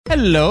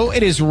Hello,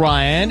 it is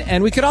Ryan,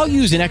 and we could all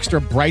use an extra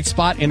bright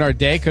spot in our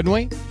day, couldn't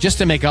we? Just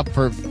to make up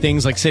for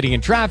things like sitting in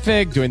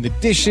traffic, doing the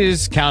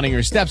dishes, counting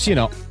your steps, you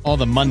know, all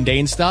the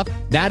mundane stuff.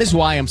 That is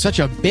why I'm such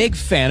a big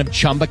fan of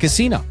Chumba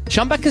Casino.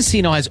 Chumba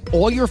Casino has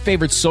all your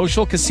favorite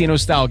social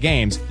casino-style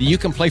games that you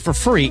can play for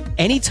free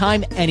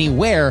anytime,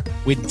 anywhere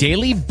with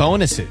daily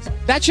bonuses.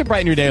 That should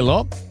brighten your day a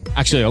little.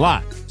 Actually, a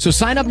lot. So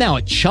sign up now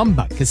at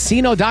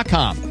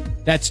ChumbaCasino.com.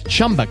 That's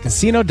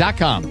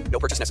ChumbaCasino.com. No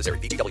purchase necessary.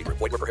 VGW Group.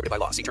 Void where prohibited by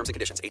law. See terms and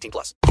conditions.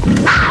 18+.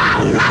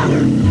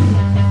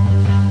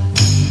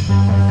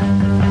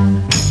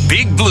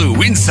 Big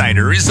Blue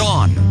Insider is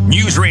on.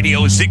 News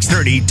Radio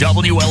 630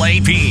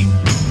 WLAP.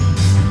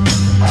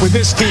 With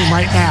this team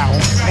right now,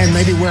 and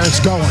maybe where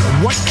it's going,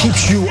 what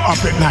keeps you up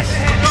at night?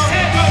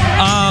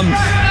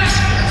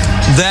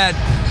 That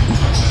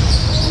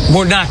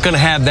we're not going to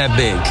have that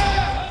big.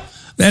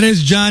 That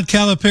is John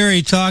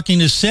Calipari talking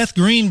to Seth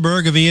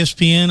Greenberg of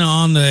ESPN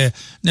on the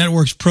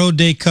network's Pro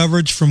Day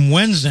coverage from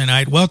Wednesday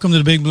night. Welcome to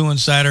the Big Blue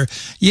Insider.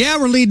 Yeah,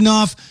 we're leading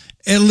off,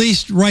 at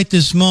least right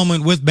this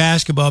moment, with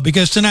basketball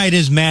because tonight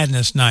is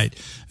Madness night.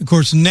 Of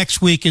course,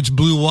 next week it's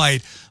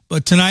Blue-White,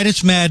 but tonight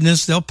it's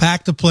Madness. They'll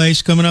pack the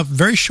place coming up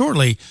very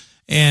shortly,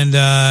 and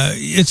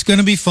it's going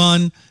to be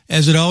fun,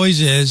 as it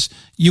always is.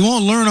 You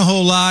won't learn a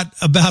whole lot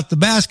about the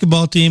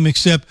basketball team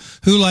except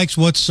who likes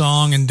what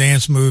song and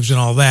dance moves and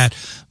all that.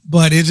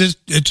 But it's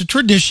a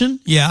tradition,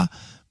 yeah.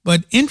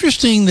 But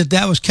interesting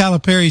that was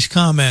Calipari's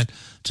comment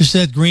to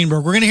Seth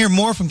Greenberg. We're going to hear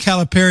more from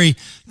Calipari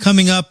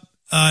coming up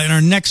in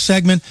our next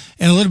segment,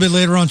 and a little bit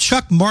later on,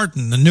 Chuck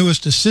Martin, the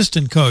newest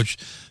assistant coach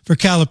for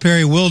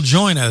Calipari, will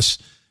join us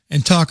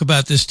and talk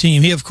about this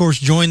team. He, of course,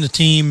 joined the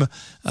team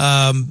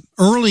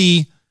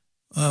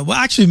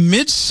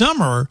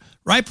midsummer,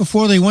 right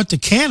before they went to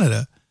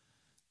Canada.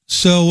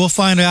 So we'll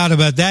find out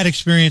about that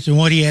experience and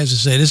what he has to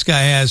say. This guy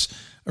has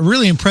a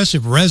really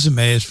impressive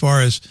resume as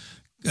far as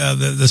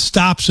the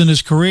stops in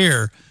his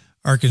career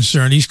are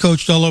concerned. He's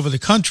coached all over the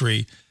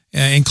country,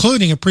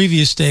 including a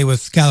previous stay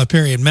with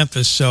Calipari in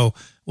Memphis. So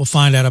we'll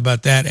find out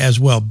about that as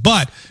well.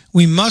 But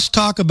we must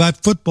talk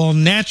about football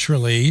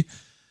naturally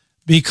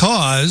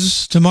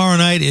because tomorrow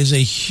night is a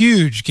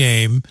huge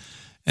game.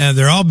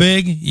 They're all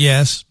big,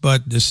 yes,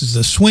 but this is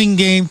a swing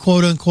game,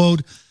 quote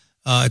unquote.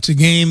 It's a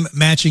game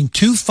matching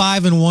two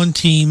 5-1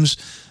 teams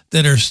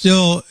that are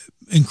still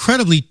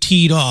incredibly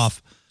teed off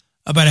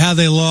about how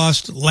they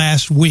lost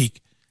last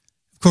week.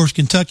 Of course,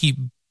 Kentucky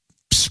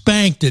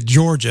spanked at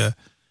Georgia,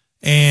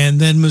 and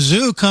then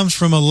Mizzou comes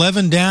from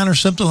 11 down or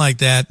something like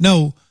that.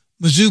 No,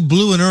 Mizzou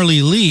blew an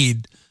early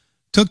lead,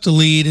 took the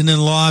lead, and then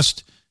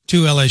lost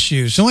to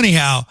LSU. So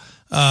anyhow,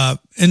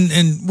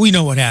 and we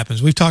know what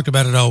happens. We've talked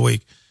about it all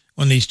week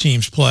when these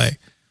teams play.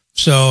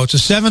 So it's a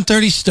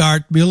 7:30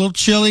 start. Be a little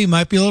chilly,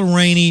 might be a little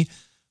rainy,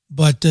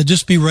 but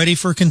just be ready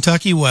for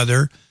Kentucky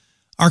weather.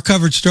 Our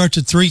coverage starts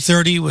at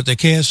 3:30 with the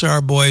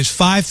KSR boys,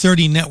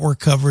 5:30 network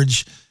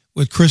coverage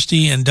with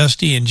Christy and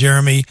Dusty and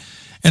Jeremy.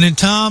 And then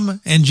Tom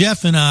and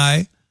Jeff and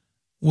I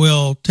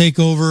will take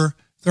over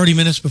 30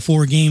 minutes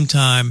before game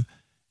time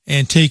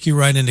and take you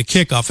right into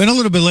kickoff. And a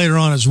little bit later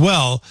on as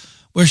well,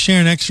 we'll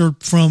share an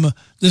excerpt from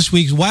this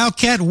week's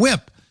Wildcat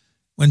Whip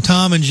when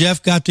Tom and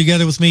Jeff got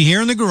together with me here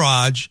in the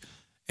garage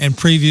and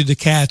previewed the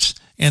Cats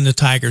and the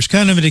Tigers.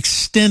 Kind of an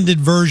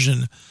extended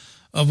version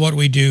of what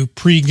we do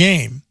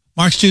pregame.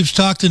 Mark Stoops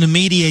talked to the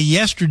media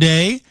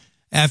yesterday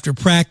after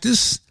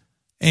practice,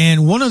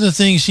 and one of the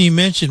things he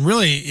mentioned,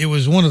 really it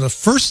was one of the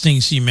first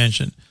things he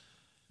mentioned,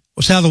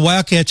 was how the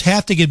Wildcats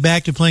have to get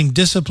back to playing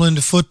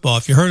disciplined football.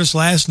 If you heard us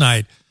last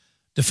night,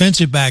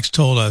 defensive backs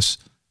told us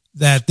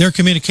that their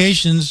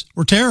communications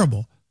were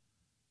terrible,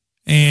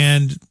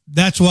 and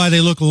that's why they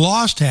look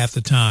lost half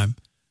the time,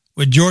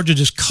 with Georgia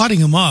just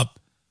cutting them up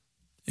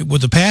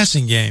with the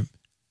passing game.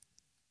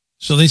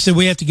 So they said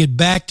we have to get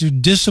back to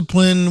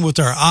discipline with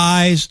our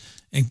eyes,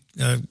 and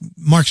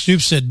Mark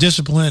Stoops said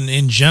discipline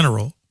in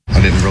general. I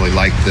didn't really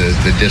like the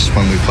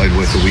discipline we played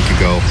with a week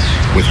ago,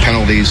 with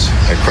penalties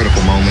at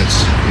critical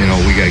moments. You know,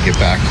 we got to get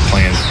back to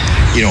playing,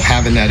 you know,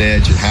 having that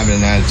edge and having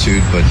an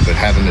attitude, but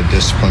having the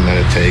discipline that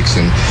it takes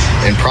and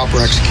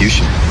proper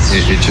execution.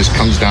 It just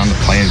comes down to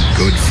playing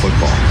good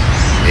football.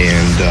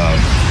 And,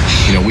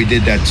 you know, we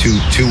did that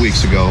two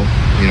weeks ago,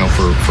 you know,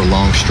 for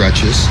long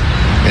stretches.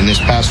 And this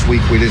past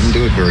week, we didn't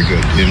do it very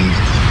good.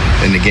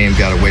 And the game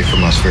got away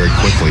from us very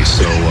quickly.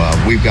 So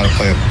we've got to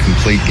play a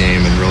complete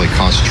game and really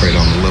concentrate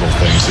on the little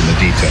things and the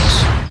details.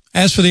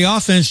 As for the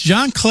offense,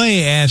 John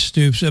Clay asked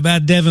Stoops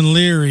about Devin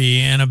Leary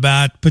and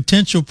about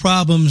potential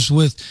problems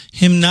with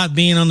him not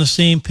being on the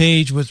same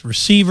page with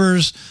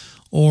receivers,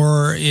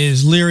 or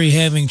is Leary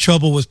having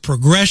trouble with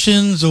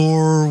progressions,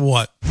 or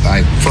what?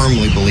 I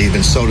firmly believe,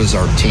 and so does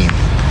our team,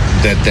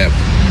 that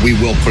we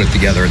will put it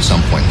together at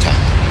some point in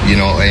time, you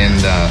know,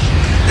 and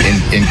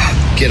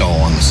get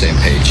all on the same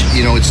page.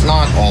 You know, it's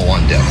not all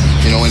on Devin,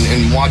 you know,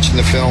 and watching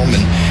the film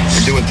and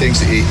doing things,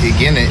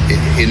 again,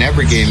 in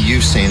every game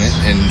you've seen it,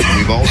 and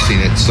we've all seen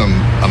it, some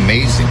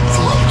amazing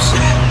throws.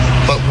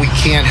 but we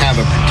can't have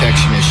a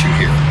protection issue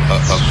here,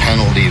 a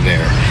penalty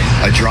there,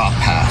 a drop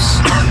pass,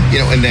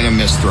 and then a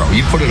missed throw.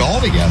 You put it all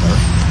together,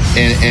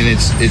 and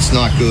it's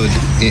not good,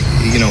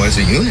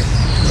 as a unit.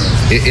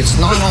 It's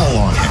not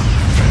all on him,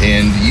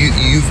 and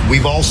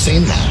we've all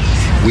seen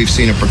that. We've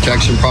seen a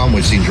protection problem.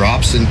 We've seen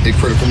drops in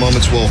critical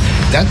moments. Well,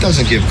 that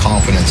doesn't give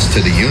confidence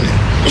to the unit,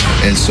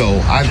 and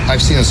so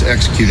I've seen us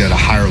execute at a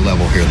higher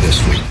level here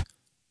this week.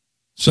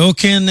 So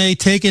can they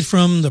take it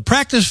from the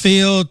practice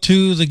field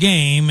to the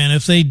game? And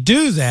if they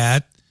do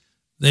that,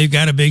 they've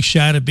got a big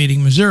shot at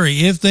beating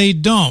Missouri. If they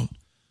don't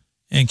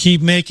and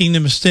keep making the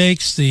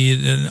mistakes,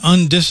 the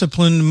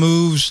undisciplined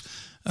moves,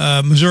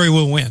 Missouri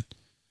will win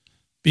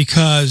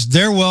because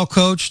they're well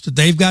coached.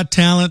 They've got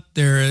talent.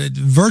 They're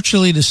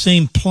virtually the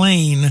same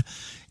plane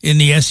in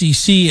the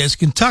SEC as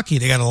Kentucky.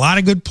 They got a lot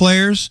of good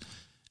players,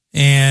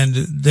 and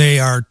they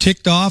are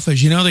ticked off.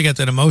 As you know, they got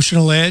that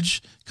emotional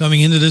edge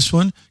coming into this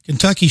one.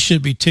 Kentucky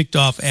should be ticked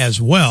off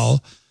as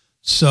well.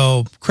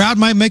 So crowd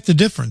might make the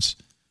difference.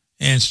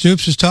 And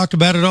Stoops has talked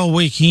about it all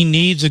week. He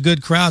needs a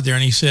good crowd there,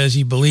 and he says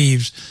he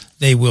believes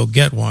they will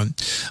get one.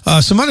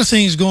 Some other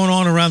things going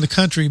on around the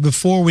country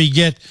before we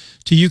get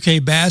to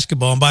UK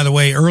basketball. And by the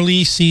way,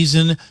 early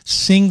season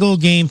single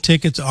game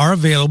tickets are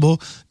available.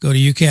 Go to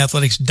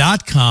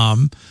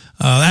ukathletics.com.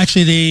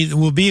 Actually, they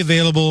will be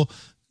available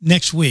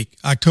next week,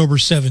 October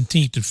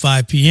 17th at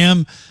 5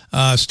 p.m.,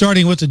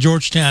 starting with the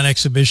Georgetown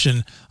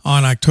exhibition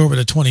on October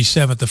the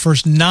 27th. The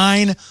first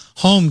 9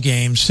 home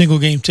games,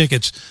 single-game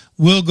tickets,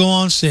 will go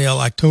on sale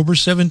October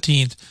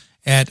 17th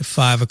at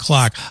 5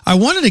 o'clock. I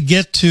wanted to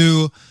get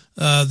to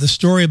the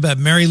story about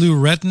Mary Lou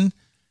Retton,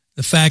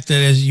 the fact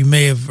that, as you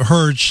may have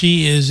heard,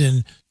 she is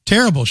in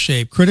terrible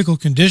shape, critical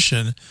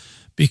condition,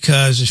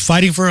 because she's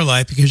fighting for her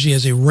life because she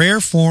has a rare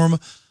form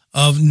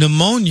of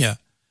pneumonia.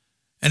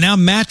 And now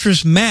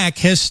Mattress Mac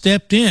has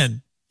stepped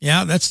in.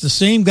 Yeah, that's the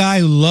same guy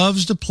who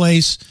loves to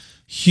place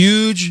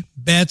huge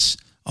bets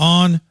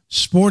on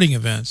sporting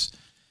events.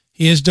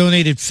 He has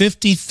donated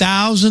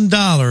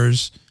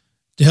 $50,000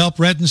 to help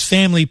Retton's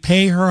family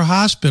pay her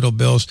hospital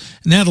bills,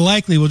 and that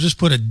likely will just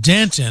put a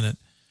dent in it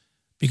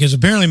because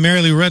apparently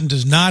Mary Lou Retton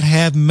does not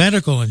have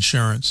medical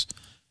insurance,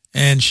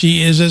 and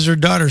she is, as her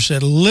daughter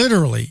said,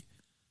 literally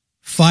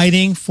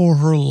fighting for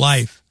her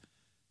life.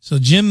 So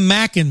Jim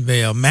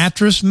McIngvale,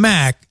 Mattress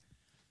Mac,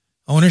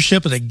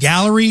 ownership of the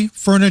Gallery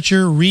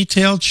Furniture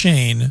retail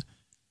chain,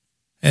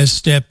 has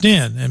stepped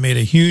in and made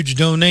a huge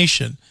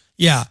donation.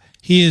 Yeah,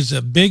 he is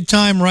a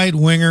big-time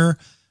right-winger,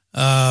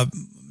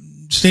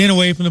 staying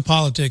away from the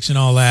politics and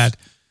all that.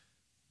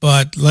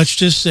 But let's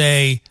just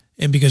say,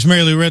 and because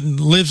Mary Lou Retton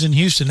lives in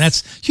Houston,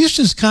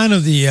 Houston's kind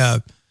of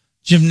the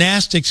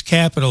gymnastics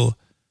capital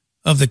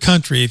of the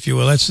country, if you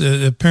will. That's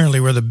apparently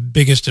where the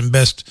biggest and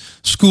best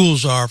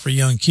schools are for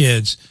young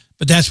kids.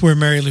 But that's where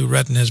Mary Lou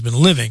Retton has been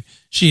living.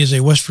 She is a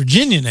West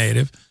Virginia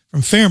native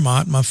from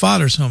Fairmont, my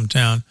father's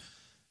hometown,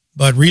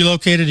 but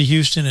relocated to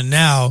Houston and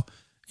now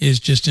is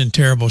just in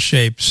terrible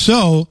shape.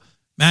 So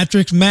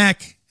Mattress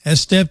Mac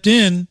has stepped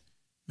in,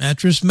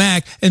 Mattress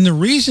Mac, and the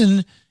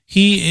reason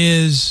he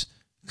is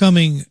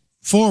coming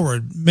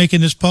forward, making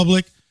this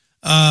public,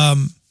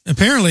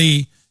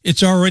 apparently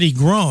it's already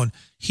grown.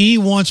 He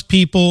wants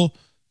people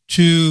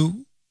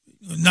to,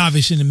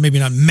 obviously maybe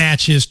not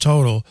match his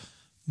total,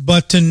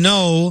 but to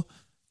know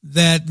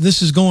that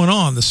this is going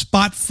on. The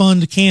Spot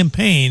Fund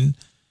campaign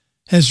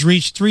has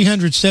reached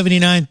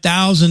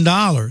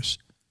 $379,000,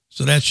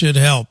 so that should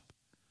help.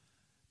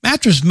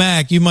 Mattress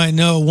Mac, you might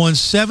know, won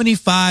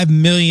 $75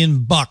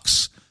 million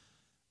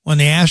when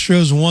the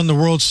Astros won the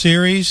World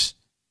Series,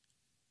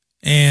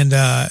 and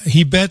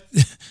he bet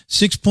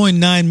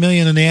 $6.9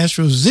 million on the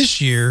Astros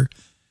this year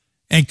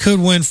and could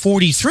win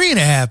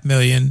 $43.5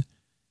 million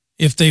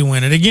if they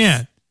win it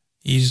again.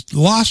 He's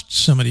lost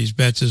some of these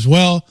bets as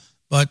well,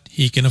 but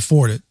he can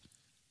afford it.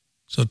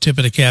 So tip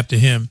of the cap to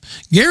him.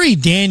 Gary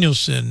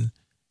Danielson,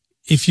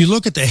 if you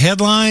look at the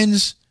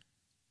headlines,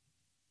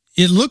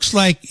 it looks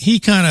like he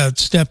kind of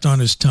stepped on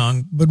his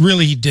tongue, but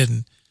really he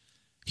didn't.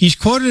 He's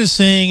quoted as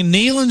saying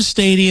Neyland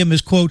Stadium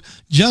is, quote,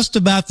 just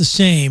about the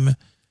same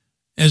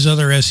as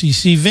other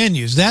SEC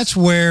venues. That's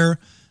where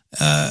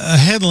a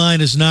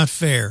headline is not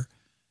fair.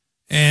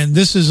 And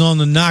this is on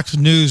the Knox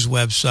News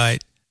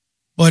website.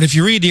 But if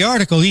you read the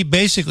article, he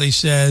basically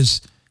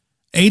says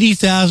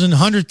 80,000,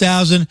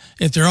 100,000,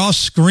 if they're all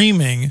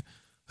screaming,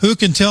 who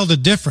can tell the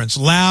difference?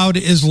 Loud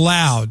is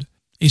loud.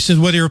 He said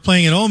whether you're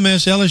playing at Ole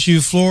Miss,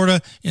 LSU,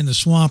 Florida, in the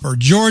Swamp, or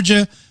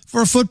Georgia,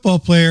 for a football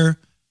player,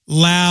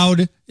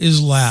 loud is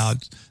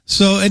loud.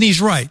 So, and he's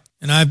right.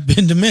 And I've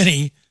been to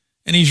many,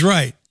 and he's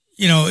right.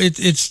 You know,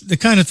 it's the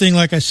kind of thing,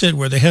 like I said,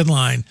 where the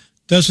headline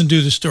doesn't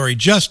do the story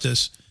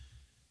justice.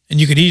 And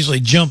you could easily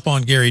jump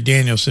on Gary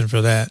Danielson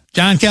for that.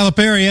 John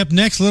Calipari up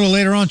next. A little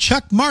later on,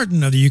 Chuck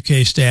Martin of the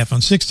UK staff on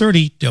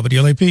 630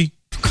 WLAP.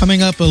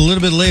 Coming up a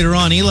little bit later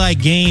on, Eli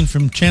Gain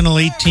from Channel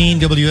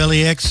 18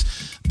 WLAX.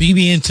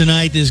 BBN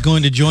Tonight is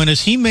going to join us.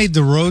 He made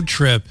the road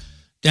trip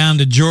down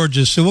to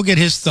Georgia, so we'll get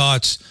his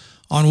thoughts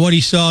on what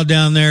he saw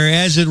down there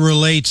as it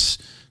relates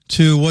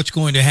to what's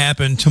going to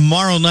happen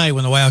tomorrow night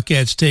when the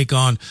Wildcats take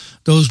on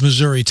those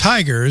Missouri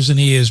Tigers. And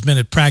he has been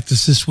at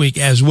practice this week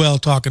as well,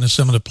 talking to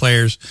some of the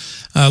players.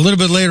 A little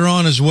bit later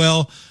on as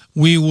well,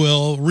 we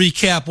will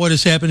recap what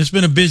has happened. It's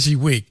been a busy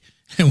week,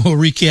 and we'll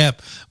recap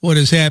what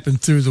has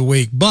happened through the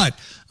week. But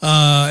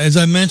as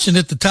I mentioned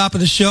at the top of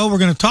the show, we're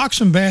going to talk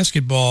some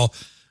basketball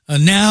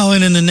now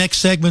and in the next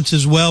segments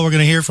as well. We're going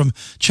to hear from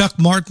Chuck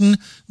Martin,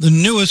 the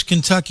newest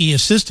Kentucky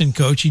assistant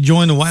coach. He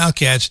joined the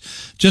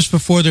Wildcats just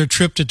before their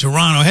trip to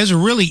Toronto. Has a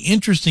really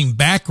interesting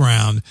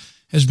background,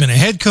 has been a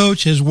head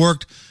coach, has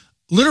worked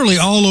literally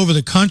all over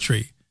the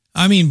country.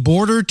 I mean,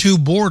 border to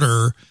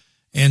border.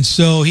 And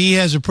so he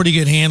has a pretty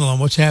good handle on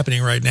what's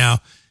happening right now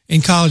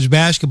in college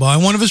basketball.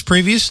 And one of his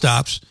previous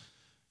stops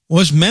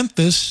was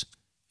Memphis.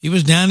 He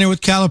was down there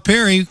with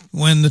Calipari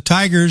when the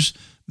Tigers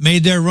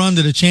made their run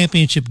to the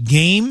championship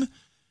game,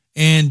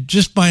 and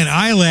just by an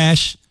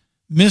eyelash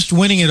missed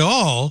winning it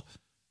all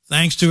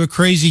thanks to a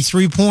crazy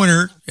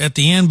three-pointer at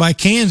the end by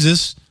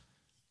Kansas.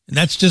 And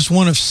that's just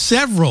one of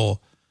several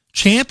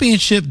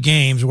championship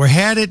games where,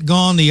 had it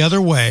gone the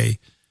other way,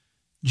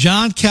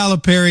 John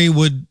Calipari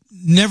would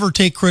never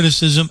take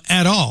criticism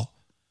at all.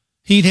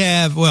 He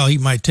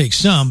might take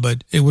some,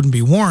 but it wouldn't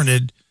be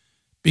warranted,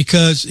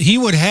 because he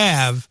would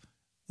have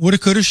woulda,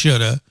 coulda,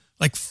 shoulda,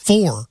 like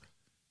 4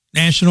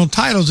 national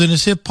titles in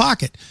his hip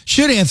pocket.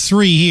 Should have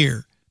 3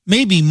 here,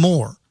 maybe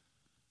more.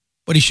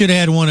 But he should have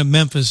had one in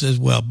Memphis as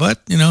well.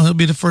 But, he'll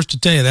be the first to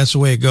tell you that's the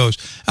way it goes.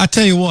 I'll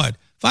tell you what,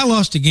 if I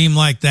lost a game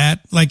like that,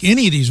 like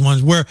any of these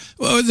ones where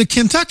the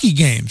Kentucky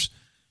games,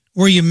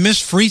 where you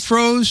missed free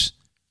throws,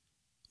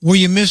 where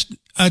you missed,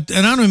 and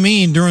I don't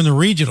mean during the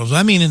regionals,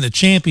 I mean in the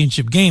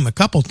championship game a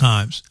couple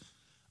times,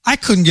 I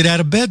couldn't get out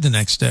of bed the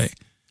next day.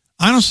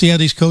 I don't see how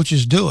these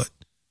coaches do it.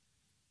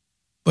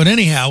 But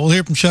anyhow, we'll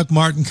hear from Chuck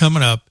Martin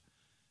coming up.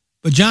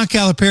 But John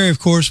Calipari, of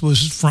course,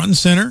 was front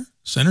and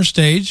center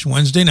stage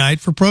Wednesday night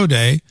for Pro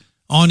Day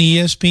on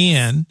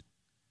ESPN,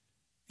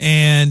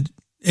 and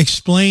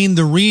explained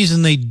the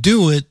reason they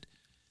do it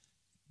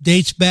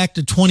dates back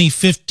to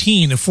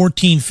 2015, the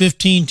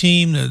 14-15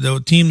 team,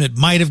 the team that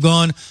might have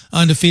gone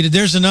undefeated.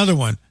 There's another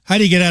one. How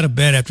do you get out of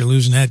bed after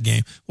losing that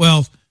game?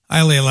 Well,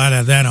 I lay a lot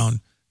of that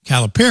on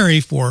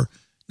Calipari for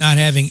not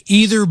having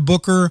either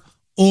Booker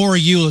or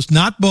Ulis,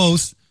 not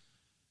both.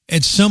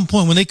 At some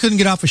point, when they couldn't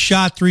get off a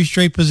shot 3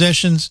 straight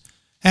possessions,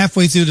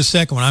 halfway through the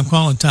second one, I'm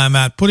calling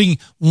timeout, putting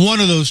one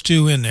of those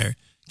 2 in there.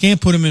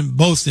 Can't put them in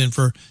both in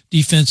for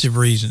defensive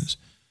reasons.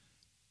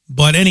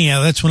 But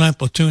anyhow, that's when I'm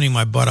platooning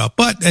my butt off.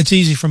 But that's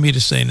easy for me to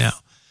say now,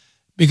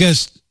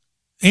 because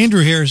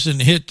Andrew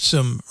Harrison hit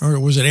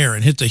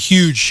the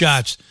huge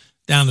shots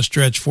down the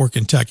stretch for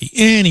Kentucky.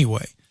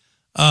 Anyway,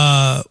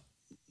 we're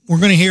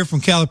going to hear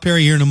from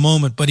Calipari here in a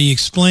moment, but he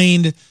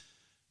explained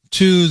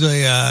to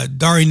the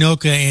Dari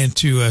Noka and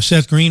to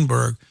Seth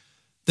Greenberg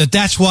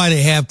that's why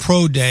they have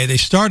Pro Day. They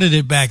started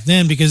it back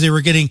then because they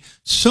were getting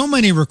so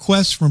many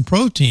requests from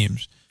pro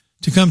teams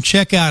to come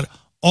check out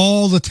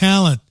all the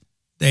talent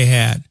they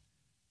had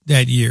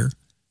that year.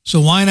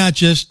 So why not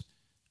just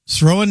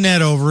throw a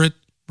net over it,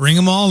 bring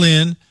them all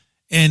in,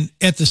 and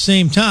at the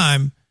same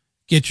time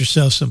get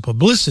yourself some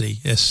publicity?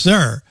 Yes,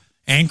 sir.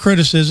 And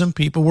criticism.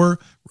 People were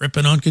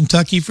ripping on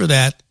Kentucky for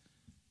that,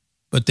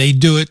 but they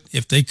do it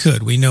if they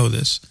could. We know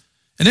this.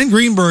 And then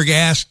Greenberg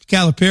asked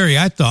Calipari,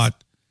 I thought,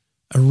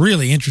 a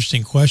really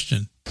interesting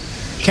question.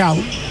 Cal,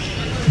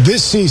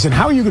 this season,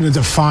 how are you going to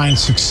define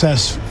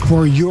success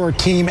for your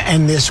team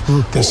and this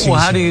group this season?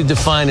 Well, how do you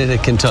define it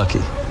at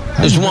Kentucky?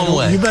 There's one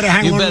way. You better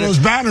hang one of those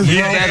banners, bro.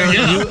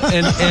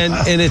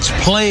 And it's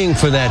playing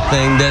for that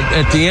thing, that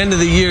at the end of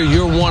the year,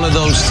 you're one of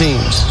those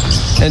teams.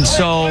 And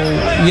so,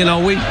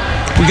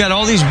 we got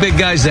all these big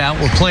guys out.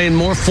 We're playing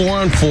more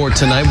 4-on-4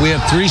 tonight. We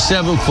have 3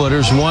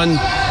 7-footers. One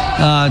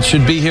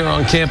should be here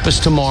on campus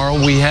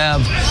tomorrow. We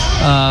have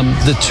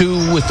the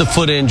 2 with the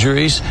foot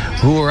injuries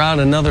who are out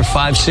another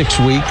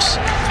 5-6 weeks.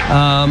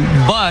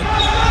 But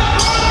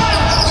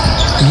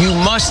you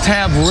must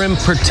have rim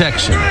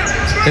protection.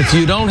 If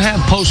you don't have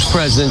post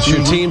presence,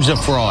 your team's a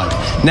fraud.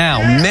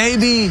 Now,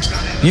 maybe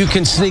you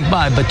can sneak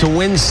by, but to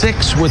win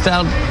 6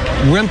 without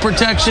rim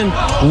protection,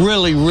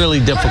 really, really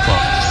difficult.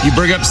 You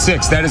bring up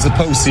 6. That is the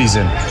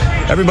postseason.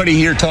 Everybody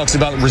here talks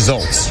about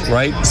results,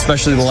 right?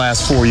 Especially the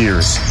last 4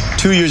 years.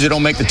 2 years you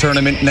don't make the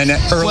tournament, and then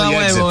early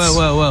exits.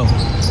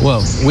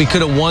 Well, we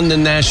could have won the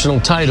national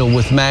title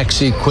with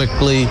Maxey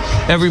quickly.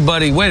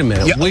 Everybody, wait a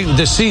minute. Yeah.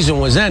 The season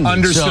was ending.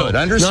 Understood.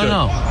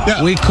 No.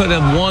 Yeah. We could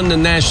have won the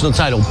national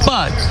title.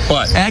 But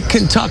at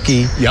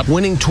Kentucky,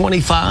 winning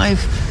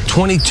 25,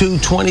 22,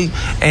 20,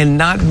 and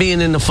not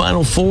being in the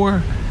Final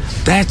Four,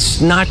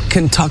 that's not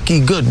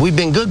Kentucky good. We've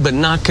been good, but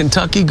not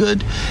Kentucky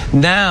good.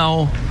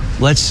 Now,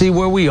 let's see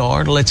where we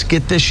are. Let's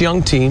get this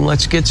young team.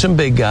 Let's get some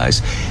big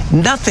guys.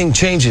 Nothing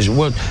changes.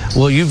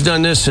 Well, you've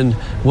done this, and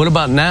what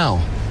about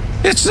now?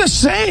 It's the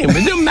same. It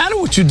doesn't matter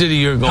what you did a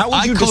year ago. How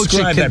would you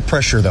describe that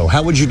pressure, though?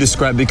 How would you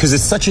describe it? Because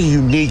it's such a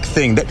unique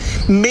thing that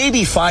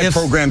maybe five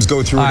programs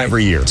go through it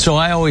every year. So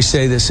I always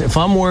say this. If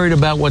I'm worried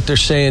about what they're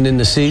saying in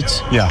the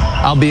seats,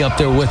 I'll be up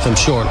there with them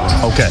shortly.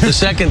 Okay. The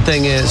second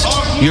thing is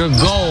your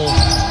goal,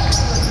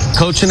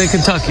 coaching in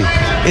Kentucky,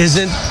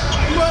 isn't,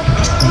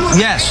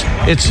 yes,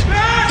 it's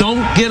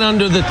don't get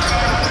under the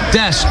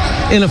desk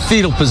in a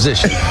fetal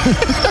position.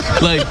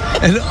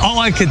 And all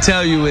I can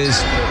tell you is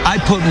I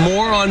put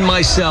more on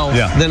myself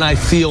than I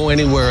feel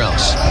anywhere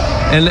else.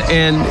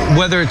 And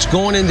whether it's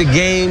going into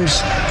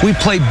games, we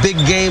play big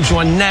games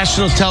on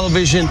national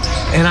television,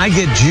 and I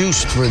get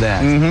juiced for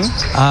that.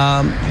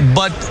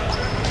 But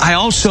I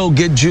also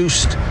get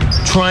juiced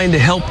trying to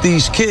help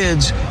these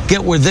kids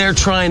get where they're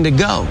trying to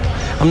go.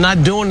 I'm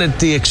not doing it at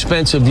the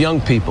expense of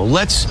young people.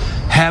 Let's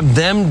have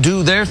them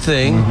do their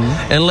thing,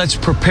 and let's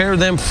prepare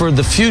them for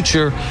the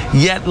future,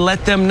 yet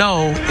let them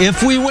know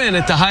if we win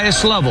at the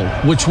highest level,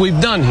 which we've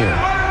done here,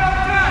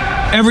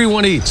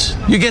 everyone eats.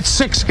 You get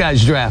 6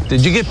 guys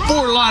drafted. You get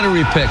 4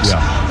 lottery picks.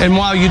 And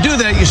while you do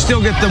that, you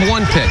still get the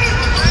 1 pick.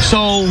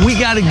 So we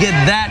got to get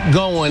that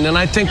going, and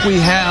I think we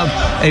have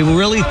a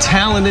really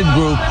talented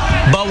group,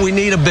 but we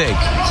need a big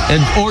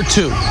or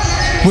 2.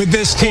 With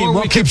this team, or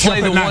what we can keeps you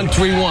play up the at night?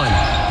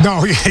 1-3-1.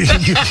 No,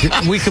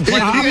 we can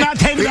play. I'm not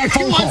taking that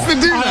phone call.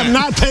 I'm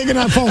not taking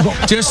that phone call.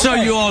 Just so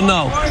you all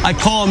know, I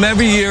call him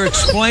every year,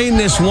 explain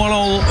this the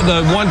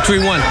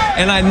 1-3-1,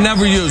 and I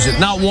never use it,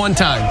 not one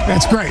time.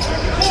 That's great.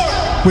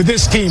 With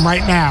this team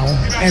right now,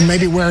 and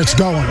maybe where it's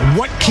going,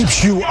 what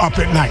keeps you up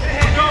at night?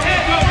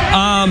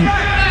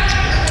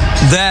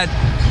 That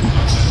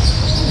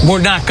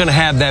we're not going to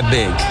have that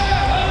big.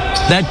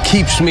 That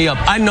keeps me up.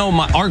 I know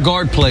our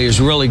guard play is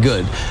really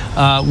good.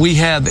 We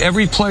have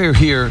every player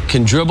here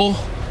can dribble,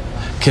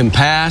 can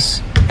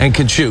pass, and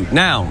can shoot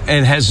now,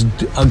 and has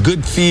a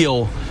good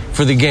feel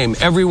for the game.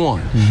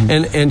 Everyone.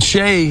 And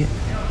Shea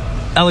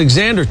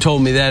Alexander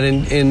told me that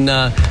in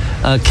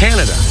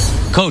Canada.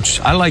 Coach,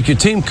 I like your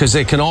team because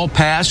they can all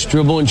pass,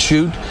 dribble, and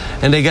shoot,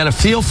 and they got a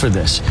feel for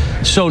this.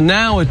 So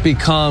now it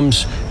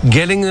becomes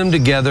getting them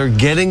together,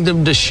 getting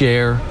them to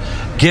share,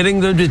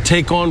 getting them to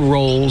take on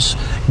roles,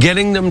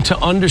 getting them to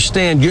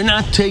understand you're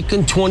not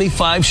taking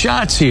 25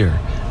 shots here.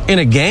 In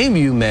a game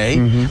you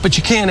may, but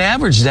you can't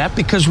average that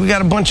because we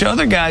got a bunch of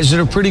other guys that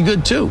are pretty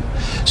good too.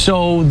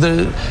 So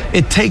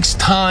it takes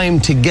time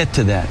to get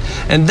to that.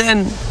 And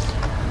then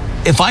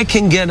if I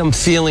can get them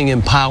feeling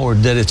empowered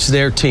that it's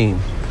their team,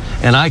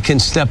 and I can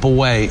step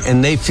away,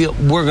 and they feel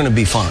we're going to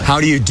be fine. How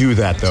do you do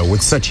that, though,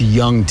 with such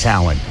young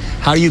talent?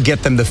 How do you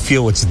get them to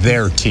feel it's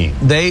their team?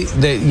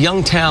 The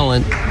young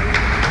talent,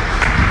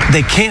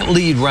 they can't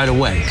lead right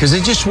away because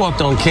they just walked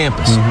on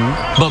campus.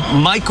 But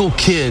Michael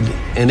Kidd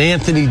and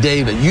Anthony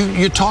Davis,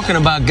 you're talking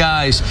about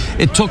guys,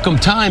 it took them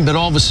time, but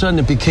all of a sudden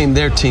it became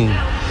their team.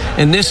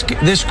 And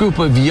this group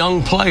of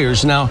young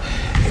players, now,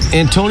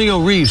 Antonio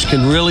Reeves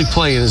can really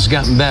play and has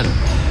gotten better.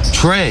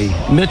 Trey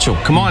Mitchell,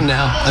 come on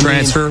now.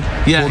 Transfer.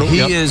 Portal,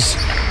 he is,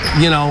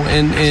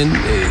 and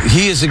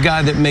he is a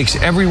guy that makes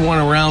everyone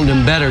around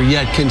him better,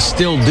 yet can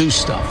still do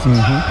stuff.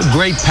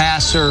 Great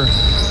passer,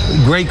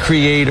 great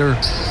creator,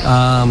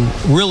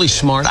 really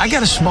smart. I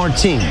got a smart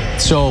team.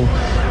 So,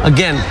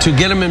 again, to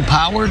get them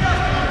empowered,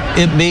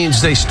 it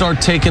means they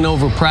start taking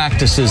over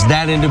practices,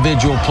 that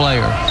individual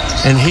player,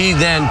 and he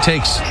then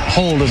takes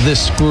hold of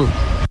this group.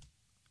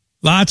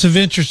 Lots of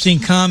interesting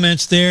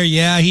comments there.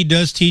 Yeah, he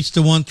does teach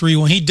the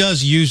 1-3-1. He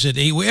does use it.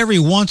 Every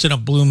once in a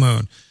blue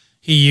moon,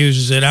 he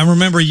uses it. I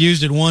remember he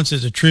used it once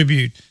as a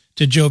tribute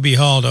to Joe B.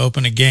 Hall to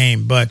open a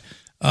game, but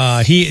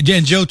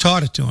Joe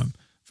taught it to him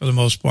for the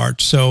most part.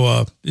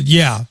 So,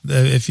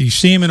 if you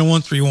see him in a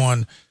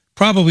 1-3-1,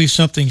 probably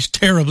something's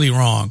terribly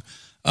wrong.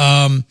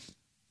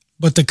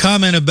 But the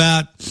comment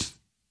about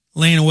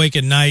laying awake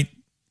at night,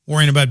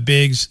 worrying about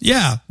bigs,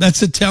 yeah,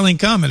 that's a telling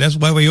comment. That's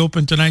why we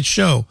opened tonight's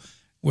show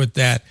with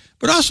that.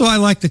 But also I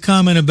like the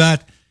comment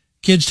about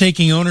kids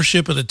taking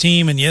ownership of the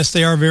team, and yes,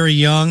 they are very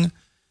young,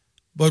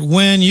 but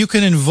when you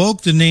can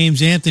invoke the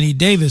names Anthony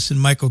Davis and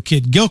Michael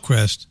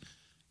Kidd-Gilchrist,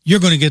 you're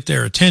going to get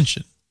their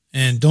attention.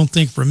 And don't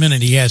think for a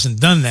minute he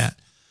hasn't done that.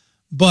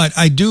 But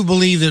I do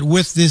believe that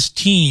with this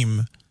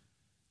team,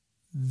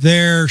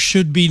 there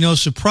should be no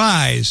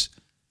surprise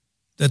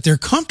that they're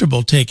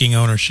comfortable taking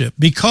ownership,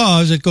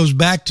 because it goes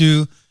back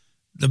to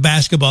the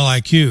basketball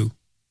IQ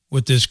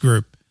with this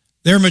group.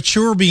 They're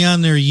mature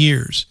beyond their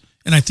years,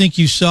 and I think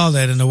you saw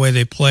that in the way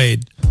they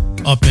played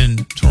up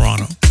in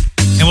Toronto.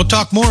 And we'll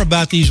talk more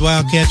about these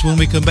Wildcats when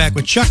we come back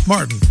with Chuck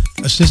Martin,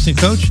 assistant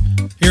coach,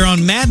 here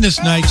on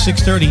Madness Night,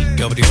 6:30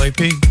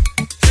 WLAP.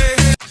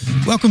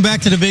 Welcome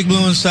back to the Big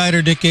Blue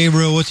Insider. Dick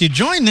Gabriel with you.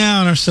 Joined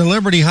now on our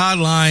celebrity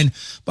hotline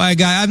by a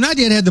guy I've not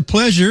yet had the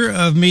pleasure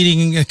of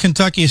meeting,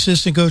 Kentucky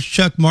assistant coach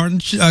Chuck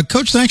Martin.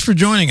 Coach, thanks for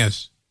joining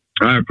us.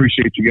 I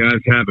appreciate you guys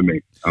having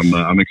me.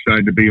 I'm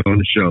excited to be on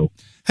the show.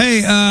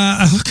 Hey,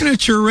 looking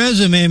at your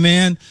resume,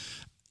 man,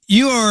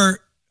 you are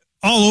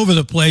all over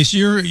the place.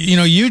 You're,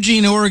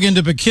 Eugene, Oregon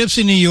to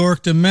Poughkeepsie, New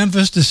York to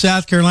Memphis to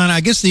South Carolina.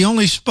 I guess the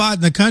only spot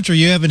in the country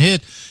you haven't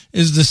hit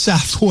is the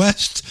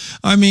Southwest.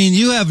 I mean,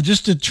 you have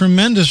just a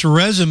tremendous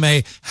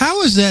resume.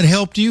 How has that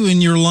helped you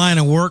in your line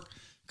of work,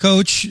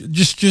 Coach,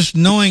 just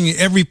knowing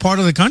every part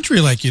of the country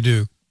like you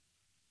do?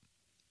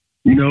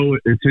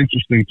 It's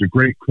interesting. It's a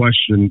great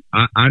question.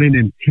 I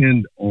didn't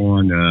intend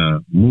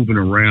on moving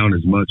around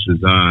as much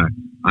as I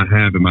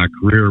have in my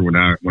career when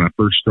I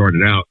first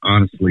started out.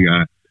 Honestly,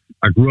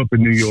 I grew up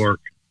in New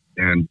York,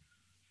 and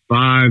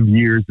 5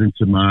 years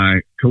into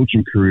my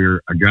coaching career,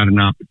 I got an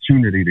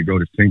opportunity to go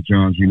to St.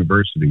 John's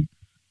University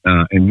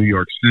in New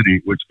York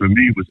City, which for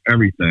me was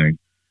everything.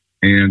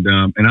 And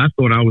I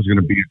thought I was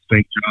going to be at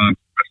St. John's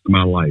the rest of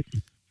my life.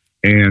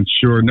 And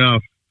sure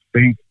enough,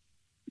 fate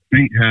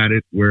had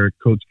it where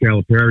Coach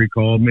Calipari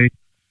called me,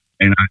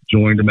 and I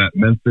joined him at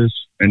Memphis.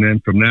 And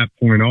then from that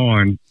point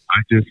on,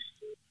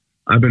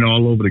 I've been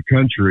all over the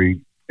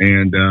country,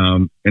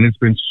 and it's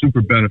been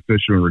super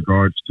beneficial in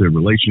regards to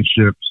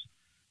relationships.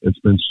 It's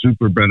been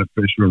super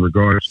beneficial in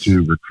regards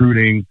to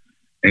recruiting,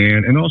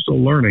 and also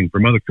learning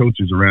from other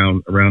coaches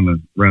around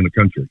the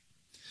country.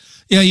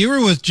 Yeah, you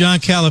were with John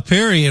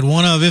Calipari at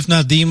one of, if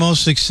not the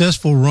most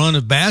successful run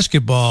of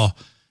basketball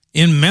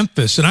in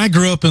Memphis. And I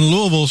grew up in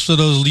Louisville, so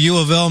those U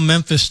of L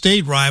Memphis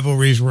State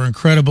rivalries were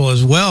incredible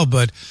as well.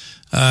 But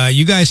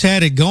you guys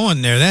had it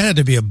going there. That had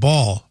to be a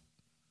ball.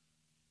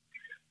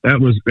 That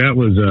was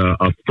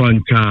a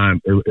fun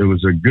time. It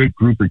was a good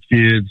group of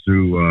kids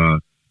who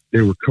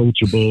they were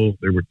coachable,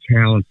 they were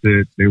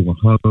talented, they were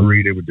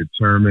hungry, they were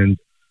determined.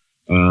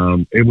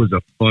 It was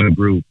a fun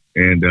group,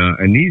 and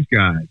these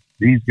guys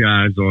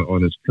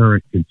on this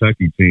current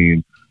Kentucky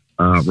team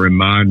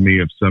remind me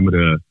of some of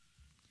the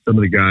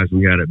guys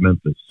we had at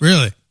Memphis.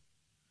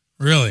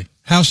 Really?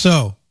 How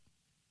so?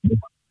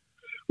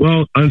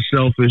 Well,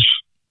 unselfish,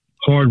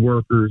 hard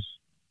workers,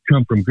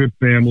 come from good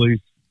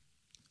families,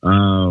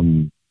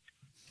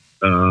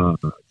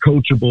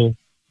 coachable,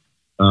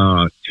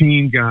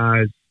 team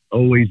guys,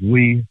 always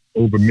we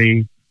over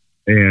me.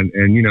 And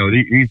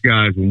these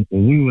guys, when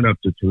we went up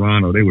to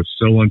Toronto, they were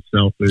so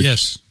unselfish.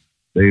 Yes.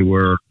 They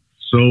were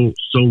so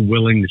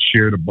willing to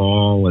share the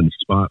ball and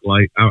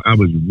spotlight. I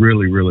was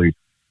really, really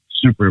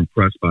super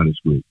impressed by this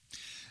group.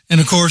 And,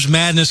 of course,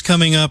 Madness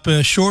coming up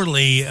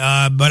shortly,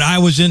 but I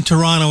was in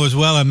Toronto as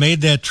well. I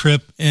made that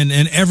trip, and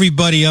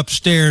everybody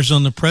upstairs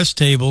on the press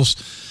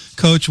tables,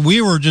 Coach,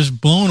 we were just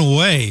blown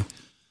away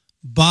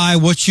by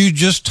what you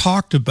just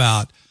talked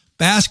about.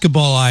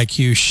 Basketball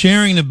IQ,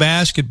 sharing the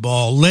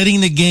basketball,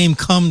 letting the game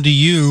come to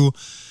you.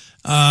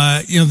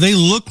 They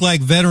look like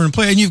veteran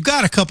players, and you've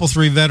got a couple,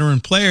 3 veteran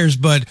players,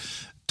 but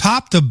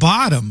top to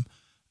bottom,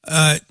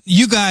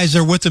 you guys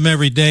are with them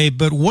every day.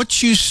 But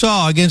what you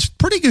saw against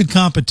pretty good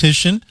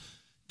competition,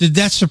 did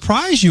that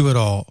surprise you at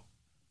all?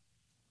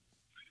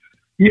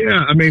 Yeah,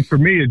 I mean, for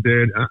me, it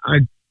did.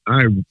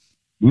 I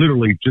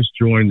literally just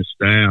joined the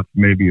staff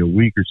maybe a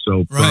week or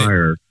so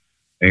prior,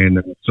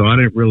 and so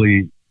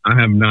I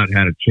have not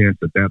had a chance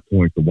at that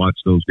point to watch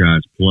those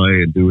guys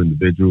play and do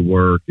individual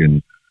work.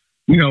 And,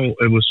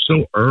 it was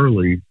so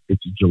early.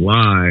 It's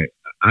July.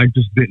 I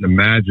just didn't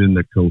imagine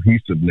the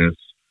cohesiveness,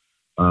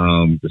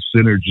 the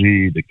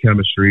synergy, the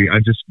chemistry. I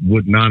just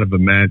would not have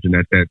imagined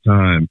at that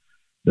time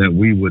that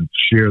we would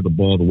share the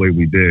ball the way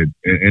we did.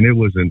 And it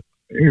was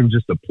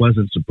just a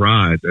pleasant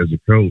surprise as a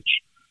coach.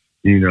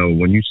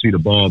 When you see the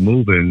ball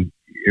moving,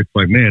 it's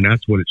like, man,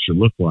 that's what it should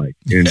look like.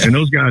 And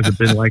those guys have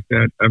been like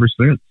that ever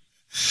since.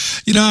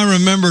 I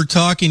remember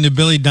talking to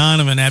Billy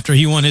Donovan after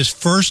he won his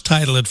first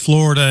title at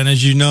Florida. And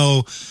as you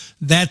know,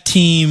 that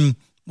team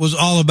was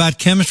all about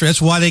chemistry.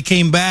 That's why they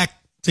came back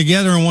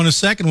together and won a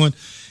second one.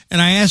 And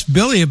I asked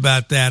Billy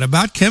about that,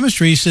 about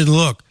chemistry. He said,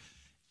 look,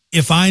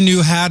 if I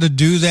knew how to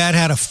do that,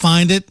 how to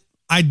find it,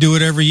 I'd do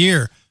it every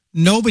year.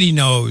 Nobody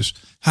knows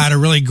how to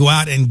really go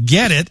out and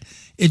get it.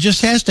 It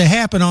just has to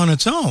happen on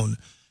its own.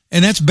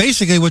 And that's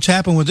basically what's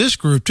happened with this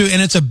group, too.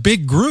 And it's a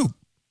big group.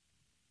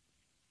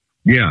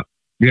 Yeah.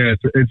 Yeah,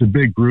 it's a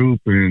big group,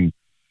 and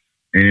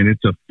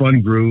it's a fun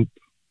group,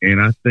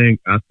 and I think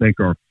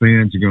our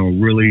fans are going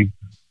to really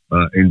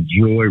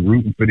enjoy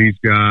rooting for these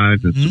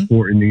guys and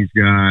supporting these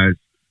guys.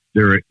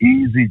 They're an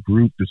easy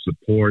group to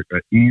support, an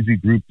easy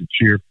group to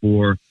cheer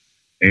for,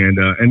 and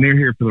they're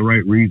here for the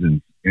right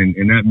reasons, and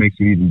that makes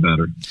it even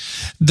better.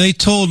 They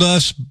told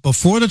us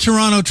before the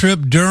Toronto trip,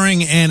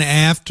 during and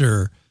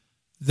after,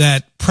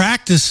 that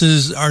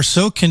practices are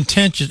so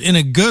contentious in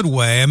a good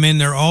way. I mean,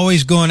 they're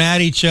always going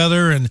at each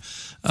other, and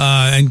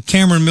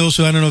Cameron Mills,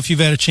 who I don't know if you've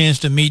had a chance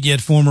to meet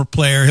yet, former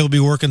player, he'll be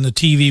working the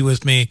TV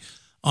with me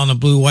on the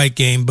blue-white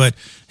game, but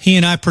he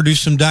and I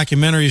produced some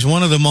documentaries,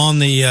 one of them on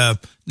the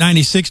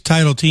 96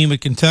 title team at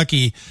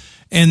Kentucky,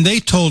 and they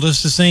told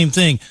us the same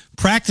thing.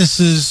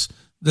 Practices,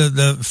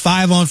 the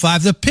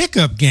 5-on-5, the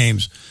pickup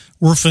games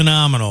were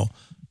phenomenal,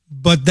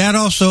 but that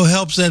also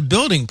helps that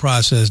building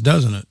process,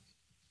 doesn't it?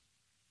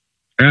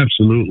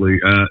 Absolutely.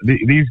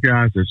 These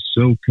guys are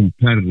so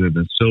competitive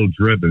and so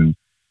driven.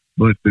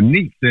 But the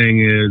neat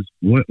thing is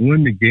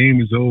when the game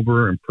is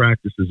over and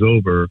practice is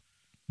over,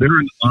 they're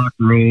in the locker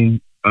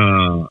room,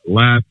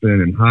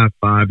 laughing and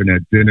high-fiving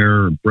at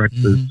dinner and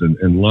breakfast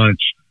and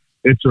lunch.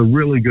 It's a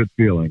really good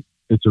feeling.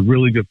 It's a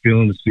really good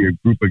feeling to see a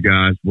group of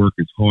guys work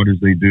as hard as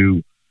they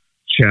do,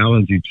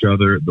 challenge each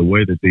other the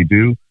way that they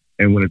do.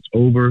 And when it's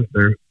over,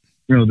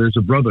 there's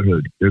a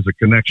brotherhood. There's a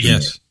connection.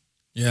 Yes.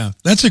 There. Yeah.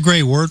 That's a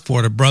great word for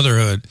it, a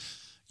brotherhood.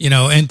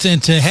 And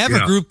to have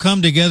a group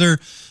come together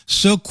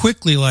so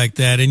quickly like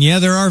that. And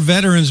there are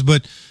veterans,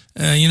 but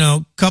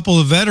a couple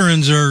of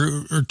veterans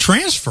are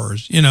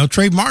transfers.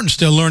 Trey Martin's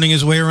still learning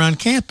his way around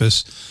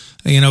campus.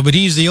 But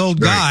he's the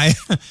old guy.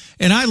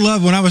 And I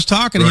love when I was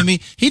talking to him,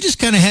 he just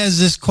kind of has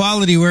this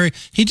quality where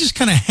he just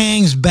kind of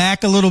hangs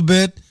back a little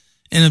bit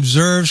and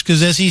observes.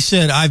 Cause as he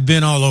said, I've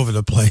been all over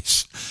the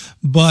place,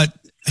 but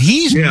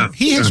he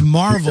has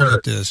marveled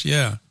at this.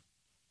 Yeah.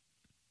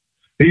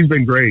 He's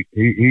been great.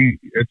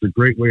 It's a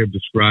great way of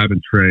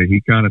describing Trey.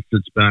 He kind of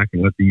sits back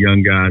and let the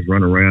young guys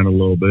run around a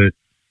little bit.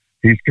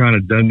 He's kind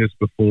of done this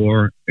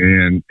before,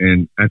 and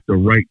at the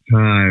right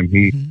time,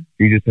 he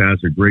just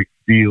has a great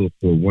feel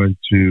for when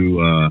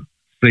to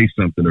say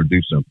something or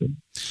do something.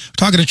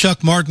 Talking to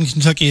Chuck Martin,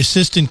 Kentucky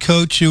assistant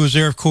coach, who was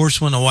there, of course,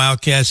 when the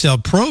Wildcats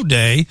held Pro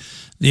Day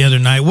the other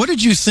night. What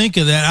did you think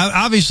of that?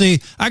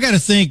 Obviously, I got to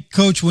think,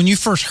 Coach, when you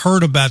first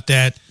heard about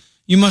that,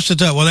 you must have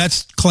thought, well,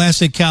 that's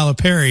classic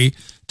Calipari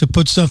to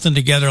put something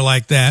together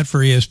like that for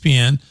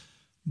ESPN.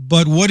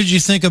 But what did you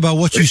think about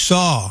what you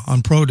saw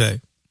on Pro Day?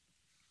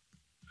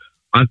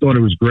 I thought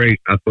it was great.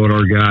 I thought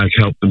our guys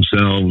helped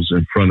themselves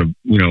in front of,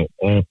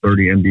 all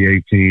 30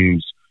 NBA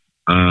teams.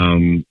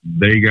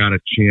 They got a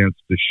chance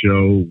to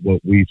show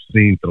what we've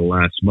seen for the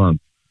last month.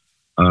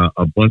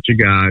 A bunch of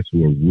guys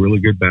who are really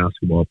good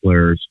basketball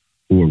players,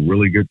 who are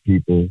really good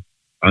people,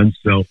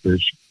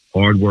 unselfish,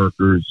 hard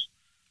workers,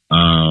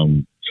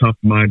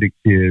 tough-minded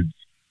kids.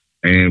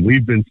 And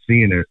we've been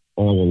seeing it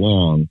all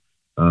along.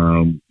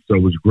 So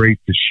it was great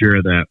to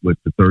share that with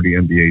the 30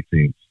 NBA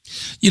teams.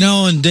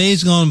 In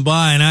days gone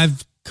by, and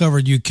I've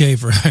covered UK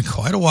for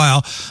quite a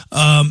while,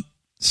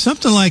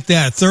 something like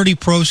that, 30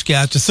 pro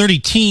scouts, 30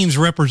 teams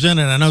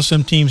represented, I know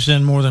some teams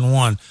send more than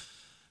one,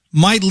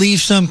 might leave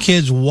some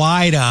kids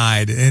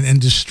wide-eyed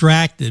and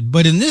distracted.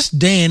 But in this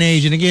day and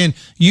age, and again,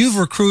 you've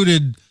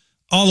recruited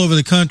all over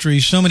the country,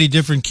 so many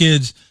different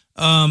kids,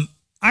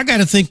 I got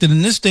to think that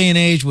in this day and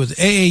age with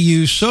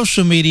AAU,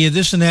 social media,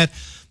 this and that,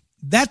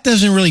 that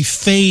doesn't really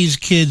faze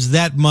kids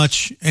that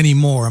much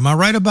anymore. Am I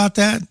right about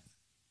that?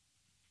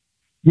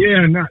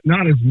 Yeah,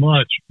 not as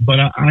much, but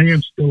I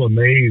am still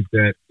amazed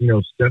that,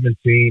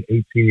 17,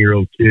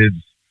 18-year-old kids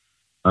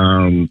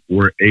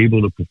were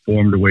able to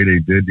perform the way they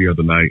did the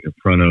other night in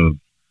front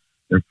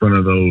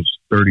of those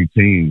 30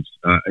 teams.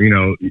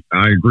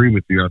 I agree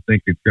with you. I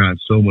think it's gotten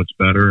so much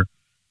better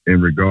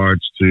in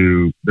regards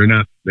to they're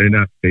not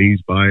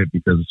fazed by it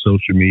because of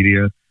social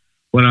media.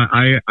 But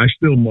I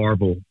still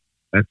marvel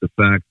at the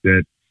fact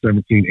that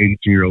 17,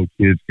 18-year-old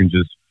kids can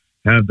just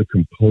have the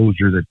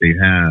composure that they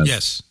have.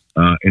 Yes.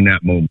 In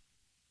that moment.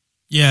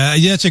 Yeah,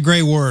 that's a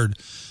great word,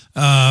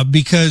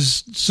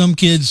 because some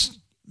kids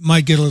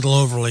might get a little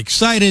overly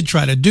excited,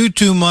 try to do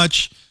too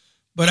much,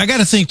 but I got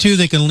to think too,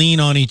 they can lean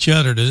on each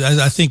other.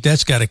 I think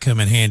that's got to come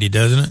in handy,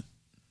 doesn't it?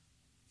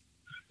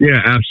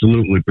 Yeah,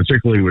 absolutely.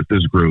 Particularly with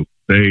this group,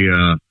 they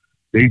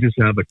just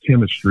have a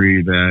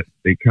chemistry that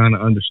they kind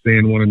of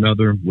understand one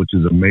another, which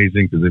is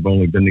amazing because they've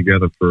only been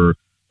together for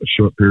a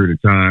short period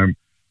of time.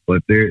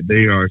 But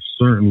they are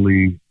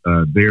certainly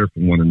there for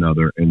one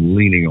another and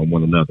leaning on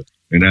one another.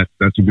 And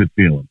that's a good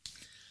feeling.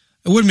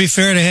 It wouldn't be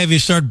fair to have you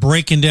start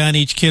breaking down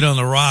each kid on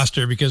the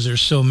roster because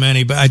there's so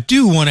many. But I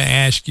do want to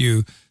ask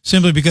you,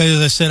 simply because,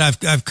 as I said,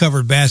 I've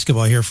covered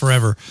basketball here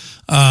forever,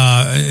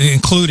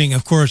 including,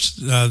 of course,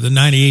 the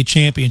 98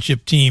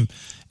 championship team.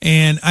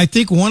 And I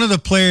think one of the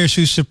players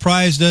who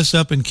surprised us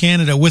up in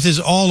Canada with his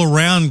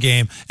all-around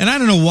game, and I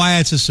don't know why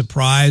it's a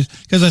surprise,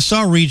 because I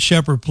saw Reed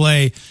Sheppard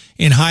play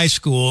in high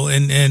school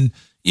and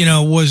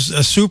was a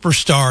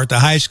superstar at the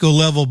high school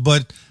level,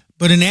 but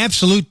an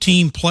absolute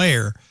team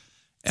player.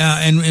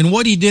 And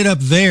what he did up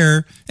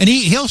there, and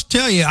he'll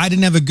tell you, I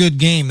didn't have a good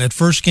game. That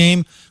first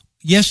game,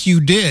 yes, you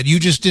did. You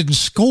just didn't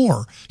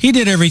score. He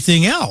did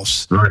everything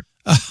else. Right.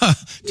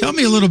 Tell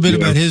me a little bit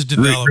about his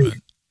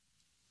development.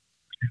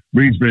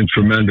 Reed's been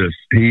tremendous.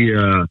 He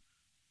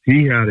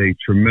had a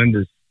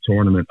tremendous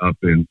tournament up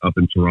in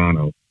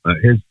Toronto.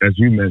 As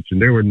you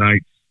mentioned, there were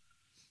nights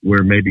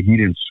where maybe he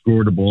didn't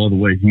score the ball the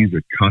way he's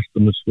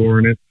accustomed to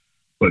scoring it,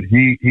 but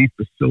he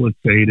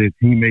facilitated.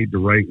 He made the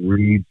right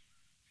reads.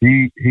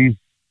 He's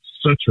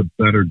such a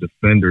better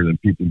defender than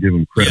people give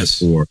him credit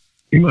for.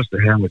 He must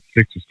have had like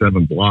 6 or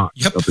 7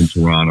 blocks up in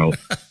Toronto.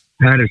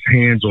 Had his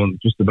hands on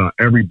just about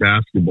every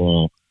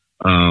basketball.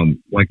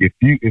 Like if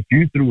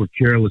you threw a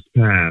careless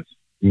pass,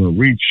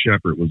 Reed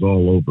Sheppard was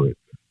all over it.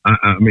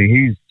 I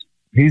mean,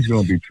 he's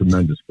going to be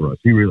tremendous for us.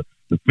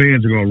 The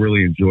fans are going to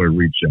really enjoy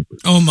Reed Sheppard.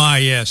 Oh my,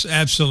 yes,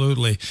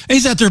 absolutely.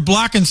 He's out there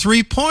blocking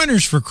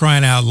 3-pointers for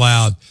crying out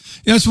loud.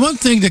 It's one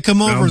thing to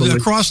come over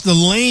across the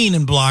lane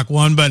and block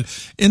one,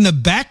 but in the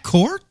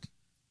backcourt.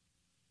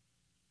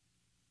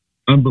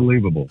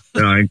 Unbelievable.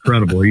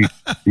 Incredible. He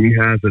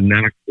has a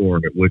knack for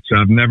it, which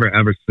I've never,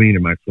 ever seen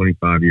in my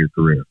 25-year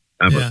career,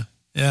 ever.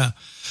 Yeah.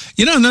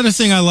 You know, another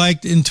thing I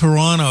liked in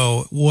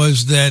Toronto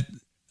was that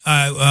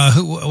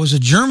was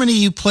it Germany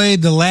you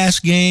played the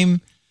last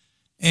game?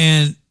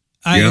 And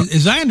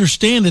as I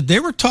understand it, they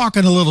were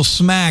talking a little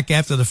smack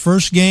after the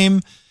first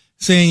game,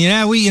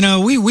 saying,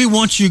 we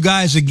want you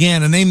guys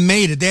again. And they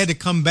made it. They had to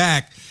come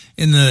back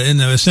in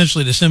the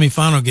essentially the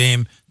semifinal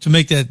game to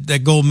make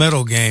that gold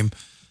medal game.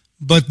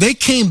 But they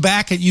came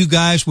back at you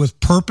guys with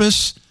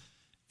purpose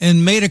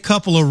and made a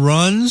couple of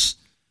runs,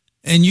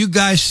 and you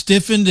guys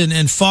stiffened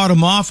and fought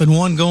them off and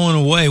won going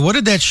away. What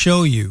did that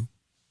show you?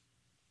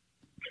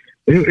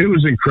 It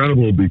was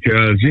incredible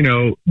because,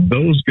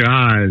 those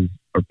guys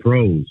are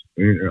pros.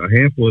 A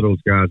handful of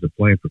those guys are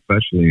playing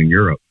professionally in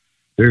Europe.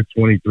 They're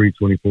 23,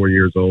 24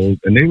 years old,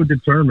 and they were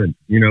determined.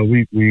 They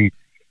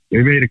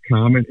made a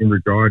comment in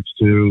regards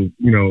to,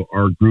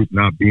 our group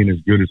not being as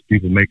good as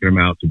people making them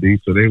out to be.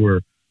 So they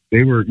were,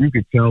 you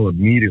could tell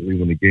immediately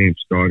when the game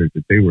started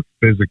that they were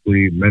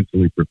physically,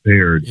 mentally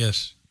prepared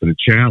for the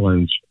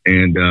challenge.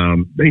 And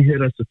they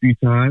hit us a few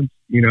times,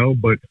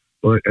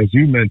 but as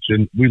you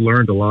mentioned, we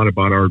learned a lot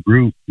about our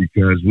group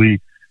because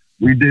we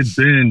did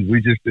bend, we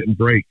just didn't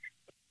break.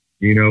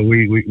 We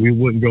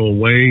wouldn't go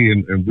away,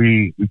 and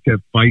we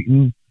kept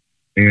fighting.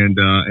 And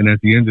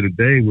at the end of the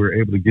day, we were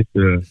able to get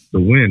the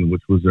win,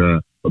 which was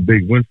a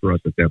big win for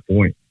us at that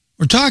point.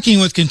 We're talking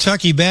with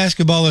Kentucky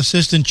basketball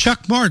assistant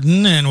Chuck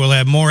Martin, and we'll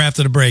have more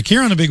after the break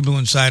here on the Big Blue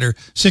Insider,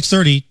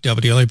 630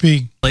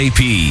 WLAP.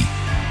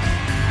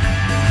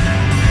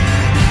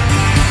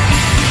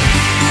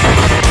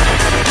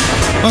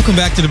 Welcome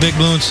back to the Big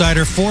Blue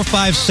Insider,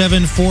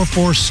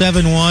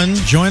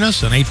 457-4471. Join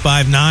us on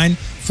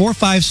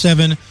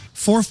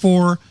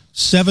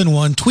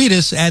 859-457-4471. Tweet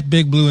us at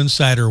Big Blue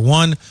Insider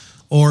 1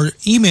 or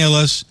email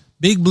us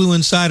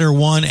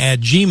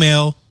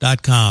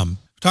bigblueinsider1@gmail.com.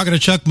 Talking to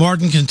Chuck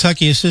Martin,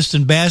 Kentucky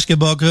assistant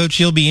basketball coach.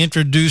 He'll be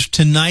introduced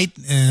tonight,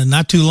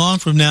 not too long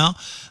from now,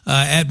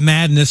 at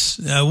Madness.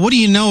 What do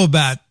you know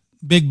about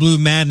Big Blue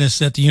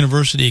Madness at the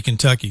University of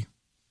Kentucky?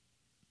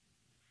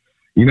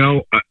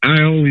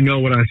 I only know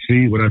what I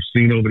see, what I've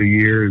seen over the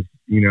years,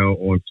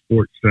 on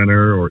Sports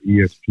Center or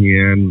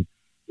ESPN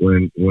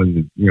when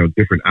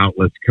different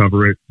outlets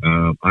cover it.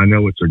 I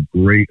know it's a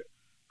great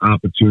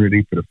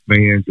opportunity for the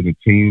fans and the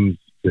teams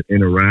to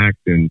interact,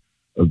 and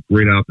a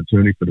great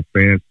opportunity for the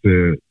fans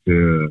to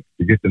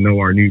get to know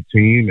our new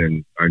team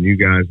and our new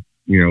guys,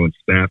 and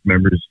staff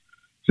members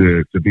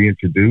to be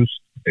introduced.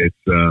 It's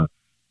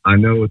I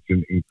know it's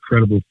an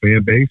incredible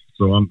fan base,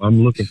 so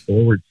I'm looking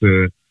forward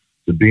to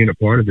being a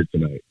part of it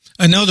tonight.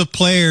 I know the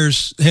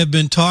players have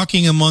been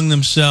talking among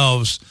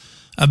themselves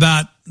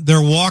about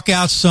their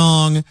walkout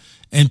song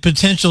and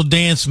potential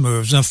dance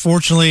moves. Now,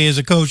 fortunately, as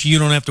a coach, you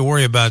don't have to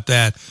worry about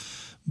that.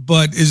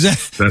 But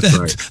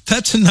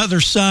that's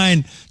another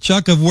sign,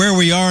 Chuck, of where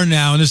we are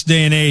now in this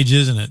day and age,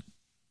 isn't it?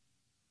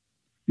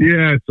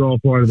 Yeah, it's all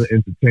part of the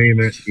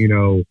entertainment.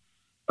 Fans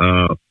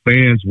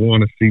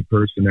want to see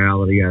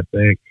personality, I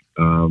think.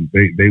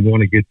 They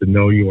want to get to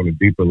know you on a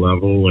deeper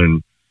level.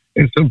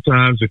 And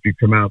sometimes if you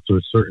come out to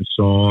a certain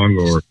song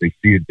or if they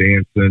see you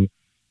dancing,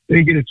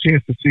 they get a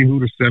chance to see who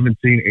the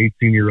 17,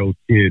 18-year-old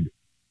kid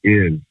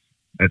is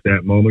at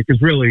that moment.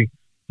 Because really,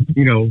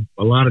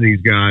 a lot of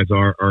these guys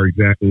are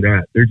exactly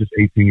that. They're just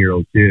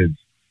 18-year-old kids,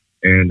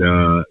 and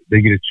they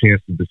get a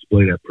chance to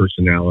display that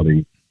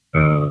personality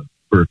for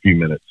a few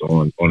minutes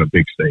on a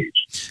big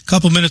stage. A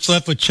couple minutes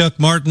left with Chuck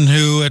Martin,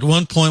 who at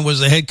one point was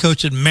the head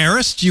coach at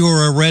Marist. You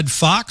were a Red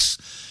Fox.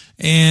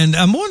 And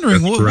I'm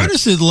wondering, what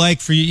is it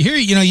like for you here?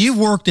 You've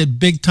worked at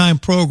big-time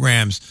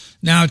programs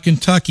now at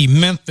Kentucky,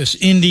 Memphis,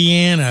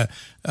 Indiana,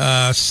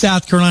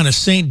 South Carolina,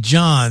 St.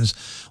 John's.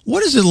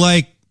 What is it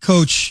like,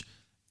 Coach,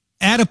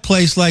 at a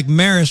place like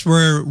Marist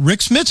where Rick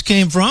Smits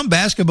came from?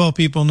 Basketball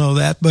people know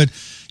that. But,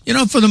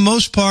 for the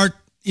most part,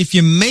 if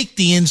you make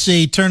the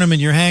NCAA tournament,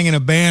 you're hanging a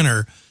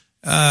banner.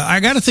 I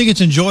got to think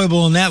it's enjoyable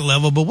on that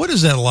level. But what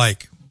is that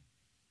like?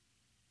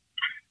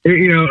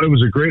 It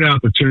was a great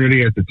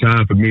opportunity at the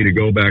time for me to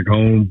go back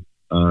home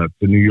to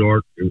New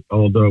York.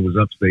 Although it was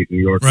upstate New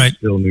York, right. It's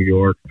still New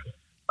York.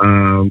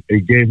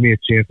 It gave me a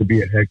chance to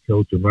be a head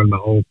coach and run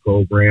my own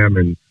program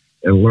and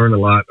learn a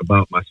lot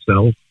about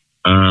myself.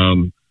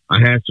 I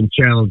had some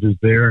challenges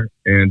there,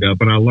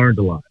 but I learned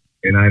a lot.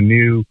 And I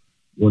knew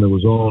when it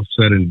was all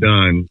said and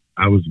done,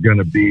 I was going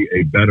to be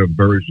a better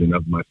version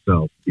of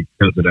myself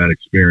because of that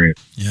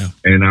experience. Yeah.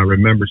 And I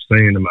remember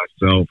saying to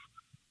myself,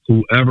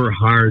 whoever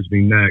hires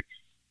me next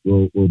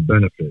will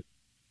benefit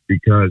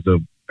because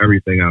of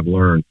everything I've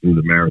learned through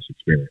the Marist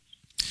experience.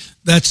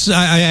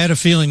 I had a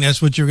feeling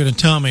that's what you're going to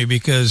tell me,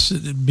 because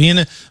being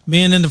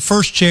in the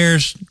first chair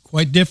is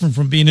quite different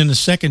from being in the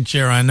second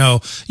chair. I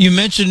know you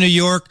mentioned New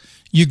York.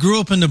 You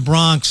grew up in the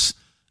Bronx.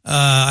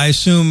 I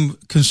assume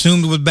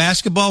consumed with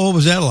basketball. What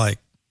was that like?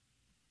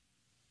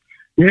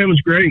 Yeah, it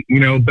was great.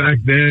 Back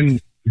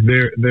then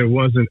there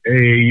wasn't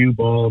AAU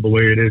ball the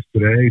way it is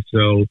today.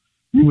 So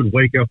you would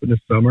wake up in the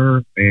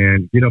summer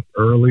and get up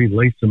early,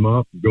 lace them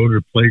up, go to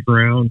the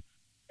playground,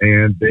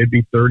 and there'd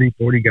be 30,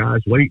 40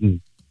 guys waiting.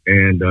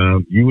 And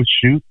you would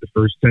shoot the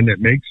first 10 that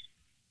makes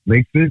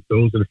it.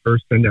 Those are the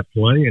first 10 that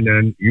play, and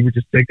then you would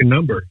just take a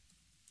number.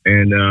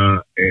 And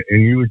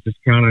you would just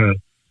kind of,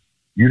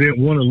 you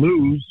didn't want to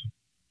lose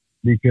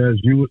because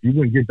you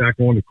wouldn't get back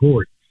on the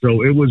court.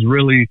 So it was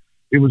great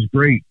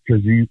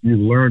because you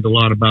learned a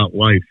lot about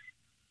life.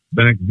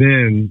 Back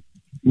then,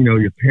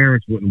 your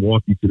parents wouldn't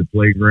walk you to the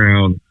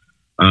playground.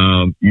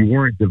 You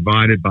weren't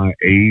divided by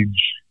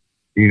age.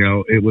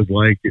 It was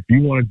like if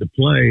you wanted to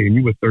play and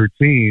you were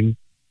 13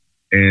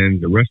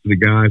 and the rest of the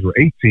guys were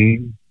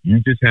 18, you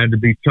just had to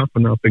be tough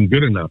enough and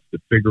good enough to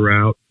figure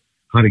out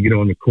how to get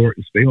on the court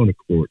and stay on the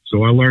court.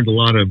 So I learned a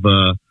lot of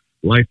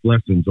life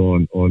lessons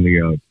on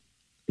the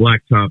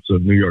blacktops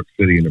of New York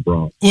City and the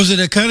Bronx. Was it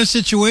a kind of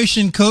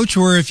situation, Coach,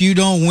 where if you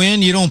don't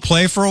win, you don't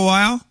play for a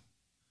while?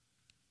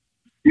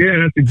 Yeah,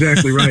 that's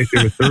exactly right.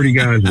 There were 30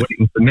 guys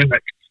waiting for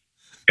next,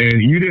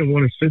 and you didn't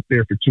want to sit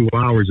there for 2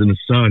 hours in the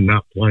sun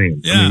not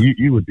playing. Yeah. I mean,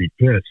 you would be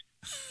pissed.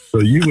 So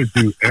you would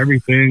do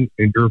everything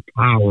in your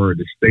power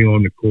to stay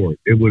on the court.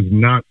 It was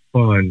not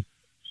fun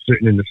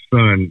sitting in the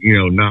sun,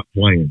 not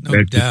playing. No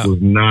that doubt.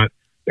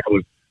 That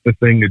was the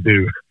thing to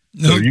do.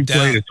 No so you doubt.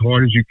 played as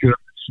hard as you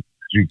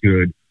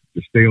could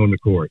to stay on the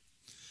court.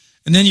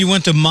 And then you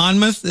went to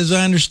Monmouth, as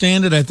I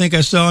understand it. I think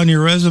I saw on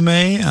your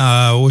resume,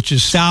 which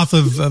is south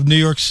of New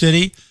York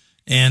City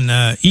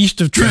and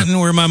east of Trenton,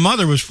 where my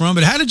mother was from.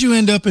 But how did you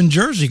end up in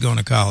Jersey going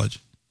to college?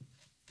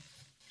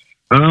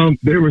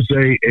 There was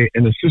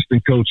an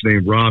assistant coach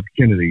named Rob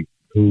Kennedy,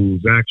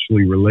 who's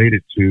actually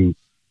related to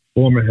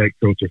former head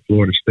coach of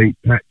Florida State,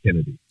 Pat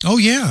Kennedy. Oh,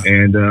 yeah.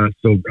 And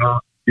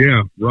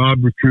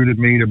Rob recruited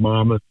me to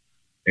Monmouth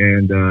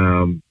and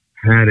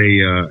had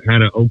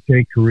an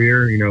okay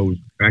career.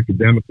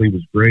 Academically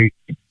was great.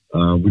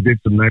 We did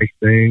some nice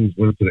things.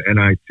 Went to the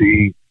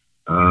NIT.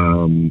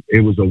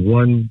 It was a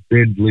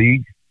one-bid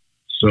league.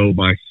 So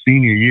my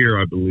senior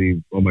year, I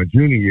believe, or my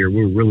junior year,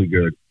 we were really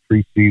good.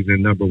 Preseason,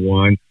 number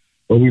one.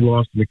 But we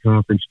lost in the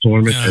conference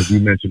tournament, as you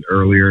mentioned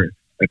earlier.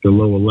 At the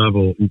lower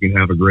level, you can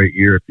have a great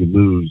year. If you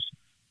lose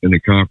in the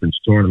conference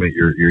tournament,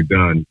 you're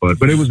done.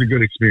 But it was a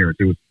good experience.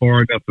 It was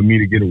far enough for me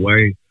to get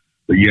away,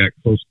 but yet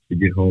close to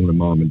get home to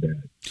mom and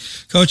dad.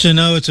 Coach, I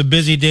know it's a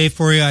busy day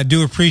for you. I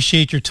do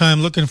appreciate your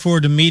time. Looking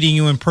forward to meeting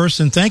you in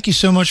person. Thank you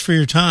so much for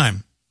your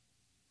time.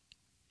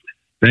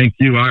 Thank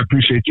you. I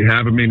appreciate you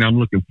having me, and I'm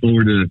looking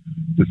forward to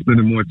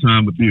spending more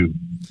time with you.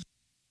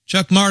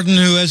 Chuck Martin,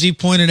 who, as he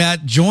pointed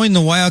out, joined the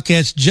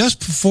Wildcats just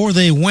before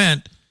they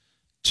went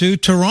to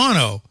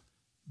Toronto.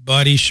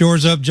 But he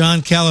shores up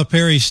John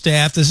Calipari's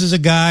staff. This is a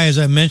guy, as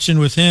I mentioned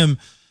with him,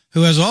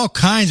 who has all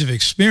kinds of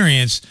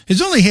experience.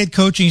 His only head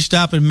coaching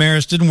stop at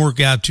Marist didn't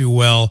work out too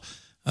well.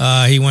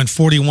 He went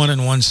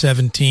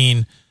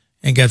 41-117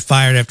 and got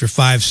fired after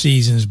 5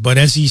 seasons. But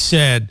as he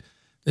said,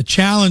 the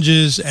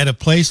challenges at a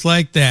place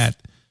like that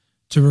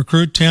to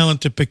recruit talent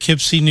to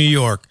Poughkeepsie, New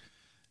York,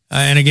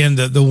 and again,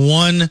 the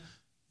one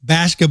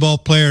basketball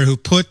player who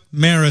put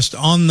Marist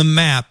on the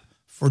map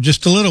for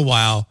just a little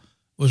while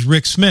was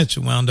Rick Smits,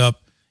 who wound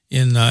up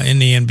in the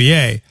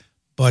NBA.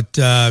 But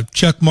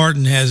Chuck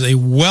Martin has a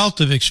wealth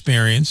of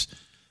experience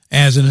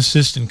as an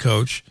assistant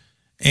coach,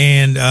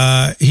 and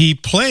he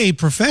played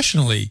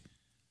professionally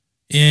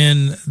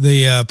in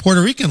the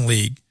Puerto Rican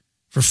League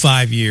for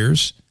 5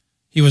 years.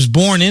 He was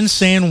born in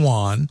San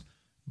Juan,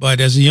 but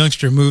as a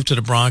youngster moved to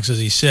the Bronx, as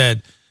he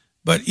said.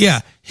 But,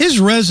 yeah, his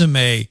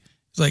resume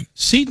is like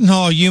Seton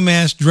Hall,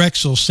 UMass,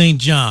 Drexel, St.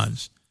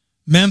 John's,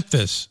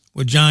 Memphis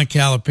with John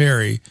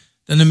Calipari,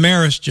 then the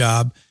Marist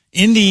job,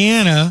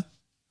 Indiana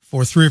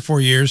for 3 or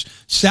 4 years,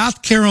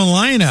 South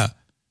Carolina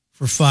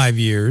for 5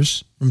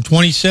 years, from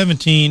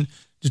 2017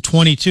 to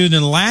 22.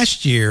 Then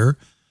last year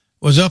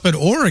was up at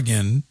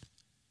Oregon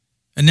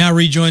and now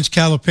rejoins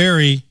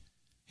Calipari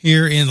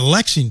here in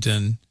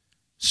Lexington.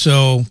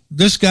 So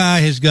this guy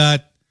has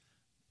got,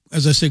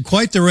 as I said,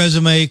 quite the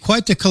resume,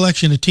 quite the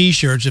collection of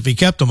T-shirts if he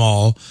kept them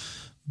all.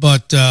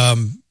 But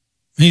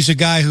he's a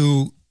guy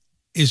who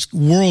is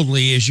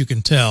worldly, as you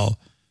can tell,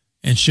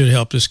 and should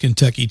help this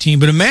Kentucky team.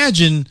 But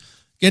imagine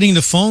getting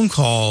the phone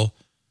call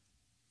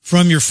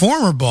from your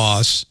former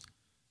boss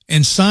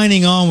and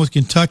signing on with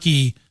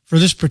Kentucky for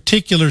this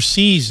particular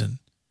season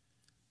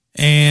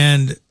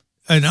and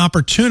an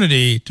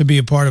opportunity to be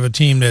a part of a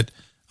team that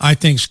I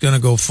think is going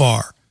to go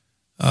far.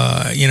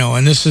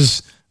 And this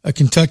is a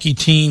Kentucky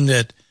team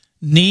that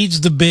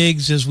needs the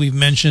bigs, as we've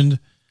mentioned,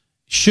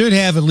 should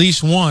have at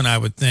least one, I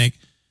would think,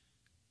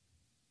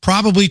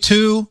 probably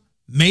 2,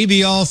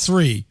 maybe all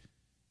 3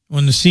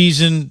 when the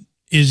season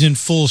is in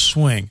full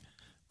swing.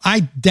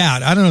 I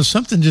doubt, I don't know,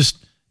 something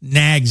just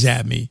nags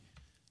at me.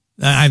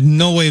 I have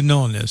no way of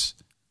knowing this,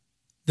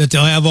 that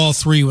they'll have all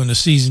 3 when the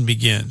season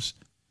begins.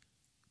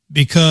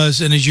 Because,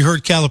 and as you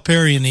heard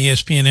Calipari in the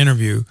ESPN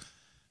interview,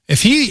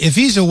 if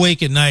he's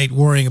awake at night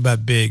worrying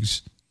about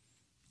bigs,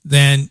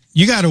 then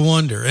you got to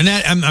wonder. And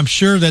that, I'm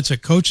sure that's a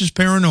coach's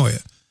paranoia.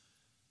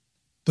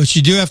 But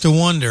you do have to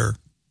wonder,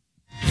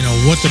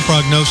 what the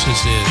prognosis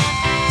is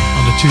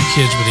on the 2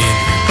 kids with the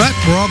injury. But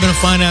we're all going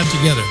to find out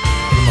together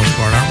for the most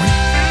part, aren't we?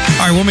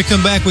 All right, when we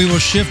come back, we will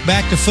shift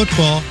back to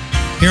football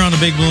here on the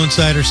Big Blue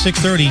Insider,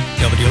 630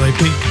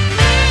 WLAP.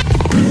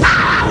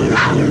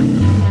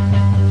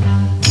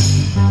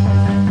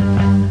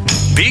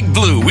 Big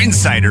Blue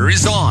Insider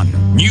is on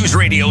News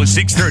Radio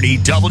 630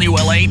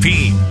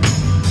 WLAP.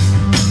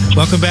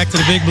 Welcome back to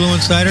the Big Blue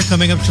Insider.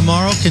 Coming up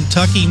tomorrow,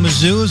 Kentucky,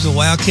 Mizzou, as the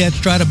Wildcats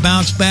try to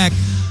bounce back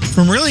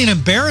from really an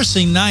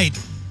embarrassing night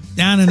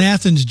down in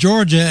Athens,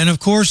 Georgia. And,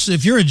 of course,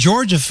 if you're a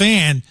Georgia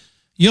fan,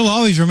 you'll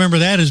always remember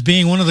that as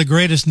being one of the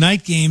greatest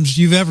night games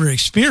you've ever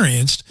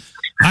experienced.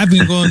 I've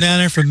been going down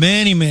there for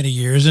many, many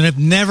years and have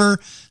never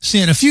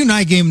seen a few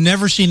night games,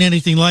 never seen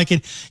anything like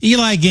it.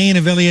 Eli Gain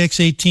of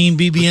LEX18,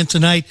 BBN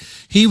Tonight,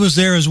 he was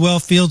there as well,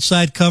 field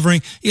side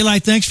covering. Eli,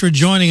 thanks for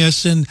joining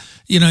us. And,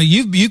 you know,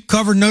 you've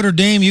covered Notre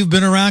Dame. You've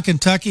been around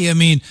Kentucky. I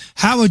mean,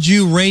 how would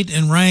you rate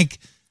and rank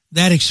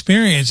that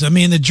experience? I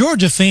mean, the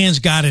Georgia fans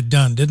got it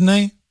done, didn't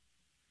they?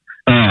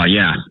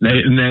 Yeah,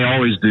 they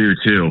always do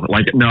too.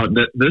 Like, no,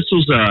 this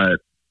was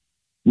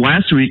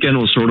last weekend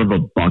was sort of a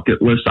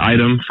bucket list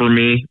item for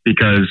me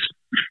because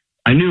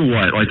I knew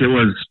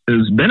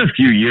it's been a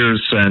few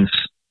years since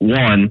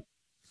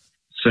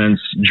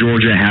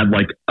Georgia had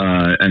like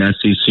an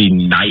SEC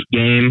night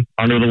game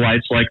under the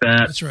lights like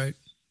that. That's right.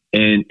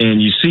 And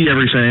you see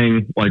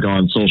everything like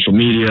on social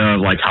media,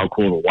 like how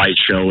cool the light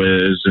show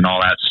is and all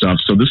that stuff.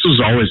 So this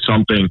was always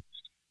something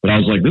that I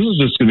was like, this is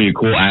just going to be a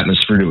cool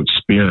atmosphere to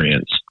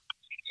experience.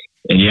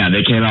 And yeah,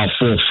 they came out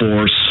full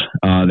force.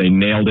 They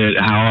nailed it.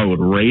 How I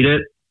would rate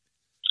it.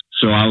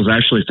 So I was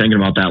actually thinking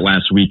about that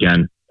last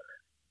weekend.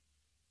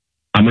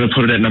 I'm going to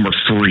put it at number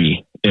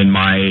 3 in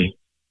my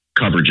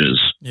coverages.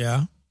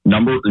 Yeah.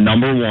 Number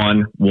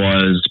one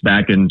was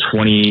back in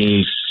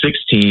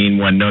 2016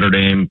 when Notre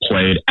Dame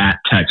played at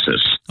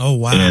Texas. Oh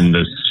wow! In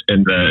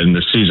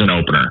the season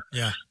opener.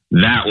 Yeah.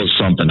 That was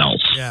something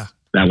else. Yeah.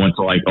 That went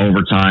to like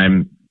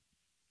overtime.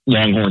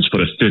 Longhorns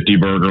put a 50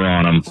 burger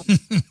on them.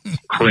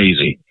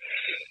 Crazy.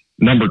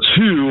 Number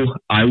 2,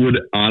 I would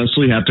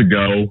honestly have to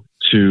go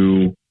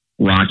to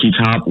Rocky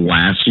Top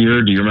last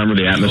year. Do you remember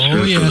the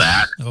atmosphere for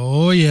that?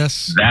 Oh,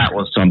 yes. That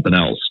was something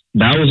else.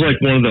 That was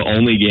like one of the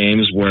only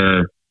games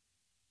where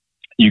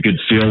you could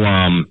feel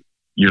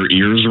your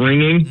ears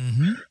ringing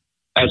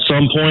at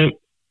some point.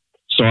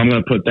 So I'm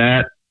going to put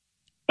that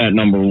at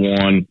number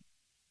 1.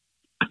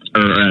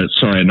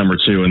 At number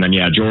 2. And then,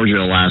 yeah,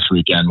 Georgia last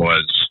weekend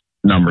was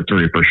number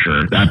 3 for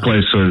sure. That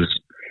place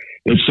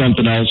it's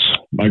something else.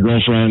 My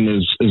girlfriend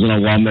is an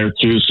alum there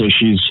too, so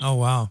she's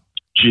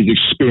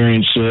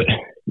experienced it,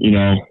 you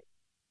know,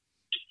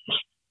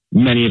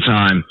 many a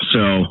time.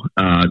 So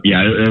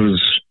yeah, it was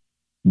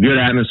good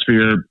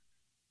atmosphere,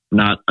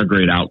 not a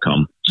great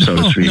outcome, so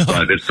to speak.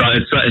 But it's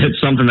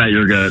something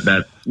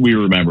that we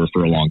remember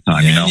for a long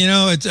time. And, you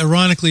know, it's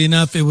ironically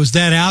enough, it was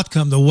that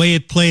outcome, the way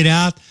it played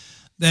out,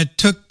 that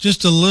took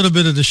just a little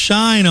bit of the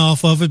shine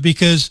off of it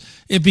because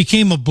it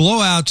became a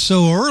blowout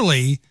so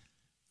early.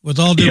 With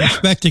all due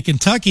respect to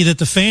Kentucky, that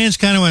the fans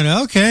kind of went,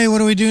 okay, what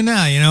do we do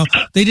now? You know,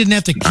 they didn't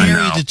have to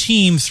carry the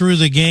team through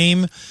the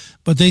game,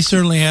 but they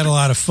certainly had a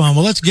lot of fun.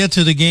 Well, let's get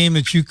to the game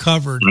that you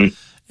covered.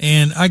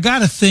 And I got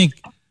to think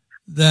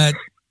that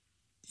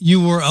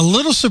you were a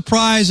little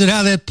surprised at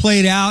how that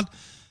played out.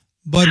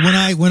 But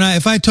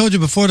if I told you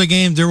before the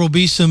game, there will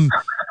be some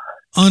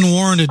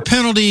unwarranted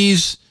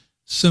penalties,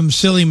 some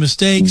silly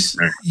mistakes,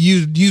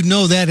 you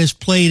know that has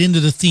played into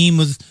the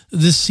theme of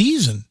this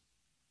season.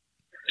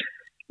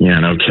 Yeah,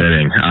 no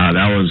kidding.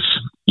 That was,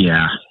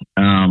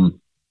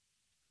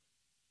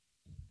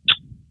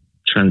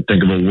 trying to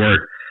think of a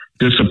word.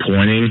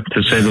 Disappointing,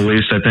 to say the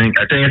least. I think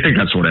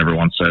that's what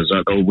everyone says.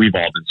 We've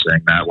all been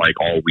saying that like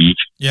all week.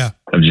 Yeah.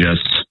 Of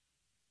just,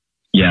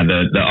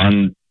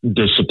 the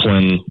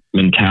undisciplined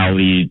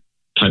mentality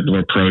type of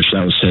approach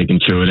that was taken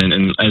to it.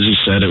 And as you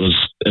said,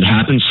 it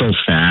happened so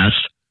fast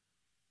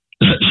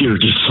that you're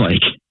just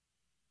like,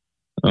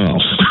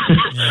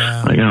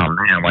 like, oh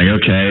man, like,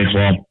 okay,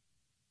 well,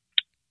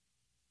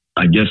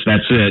 I guess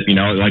that's it. You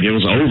know, like it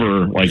was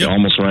over like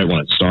almost right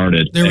when it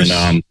started. There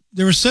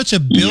was such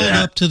a build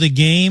up to the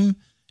game.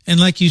 And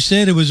like you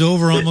said, it was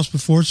over almost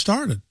before it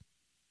started.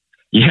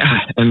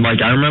 Yeah. And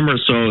like, I remember,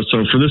 so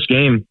for this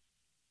game,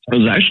 it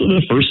was actually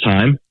the first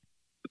time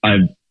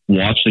I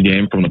watched the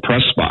game from the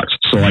press box.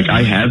 So like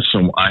I had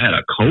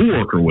a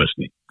coworker with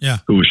me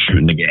who was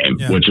shooting the game,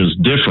 which is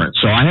different.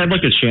 So I had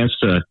like a chance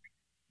to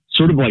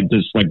sort of like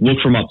just like look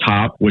from up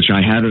top, which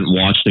I haven't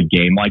watched a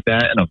game like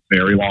that in a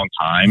very long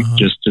time,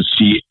 just to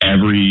see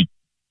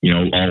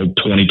all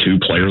 22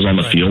 players on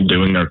the field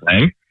doing their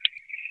thing.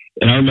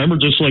 And I remember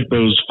just like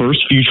those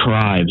first few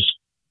tries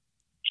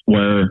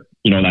where,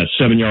 that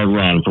 7-yard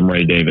run from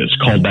Ray Davis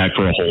called back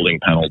for a holding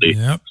penalty.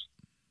 Yep.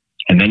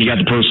 And then you got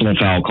the personal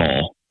foul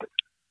call,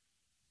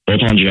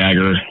 both on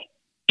Jagger.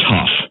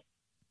 Tough.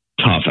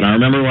 And I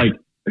remember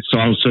so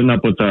I was sitting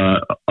up with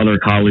other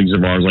colleagues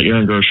of ours, like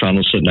Aaron Gershon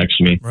was sitting next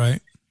to me.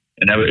 Right.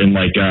 And I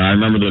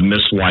remember the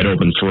missed wide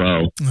open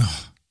throw.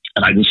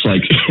 And I just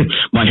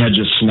my head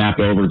just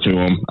snapped over to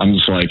him. I'm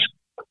just like,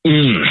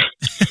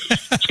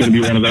 it's going to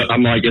be one of those.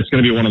 I'm like, it's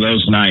going to be one of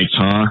those nights,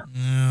 huh?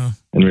 Yeah.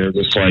 And we were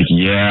just like,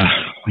 yeah,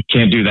 I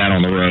can't do that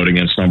on the road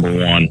against number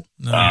one.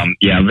 No.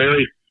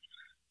 Very,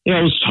 it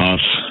was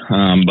tough.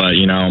 But,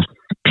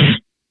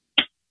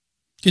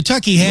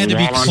 Kentucky had to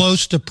be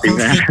close to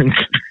perfect.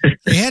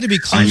 They had to be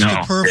close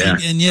to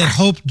perfect, and yet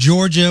hoped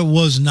Georgia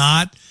was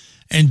not.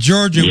 And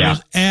Georgia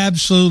was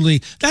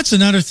absolutely. That's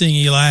another thing,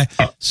 Eli.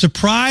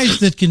 Surprised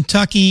that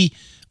Kentucky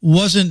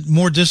wasn't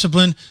more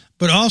disciplined,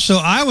 but also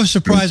I was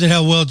surprised at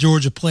how well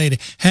Georgia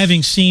played,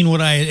 having seen what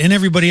I and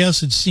everybody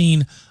else had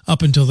seen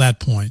up until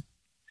that point.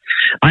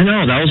 I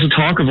know. That was the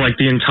talk of like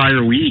the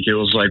entire week. It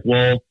was like,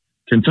 well,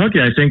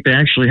 Kentucky, I think they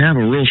actually have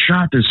a real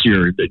shot this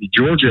year.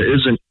 Georgia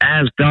isn't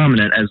as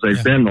dominant as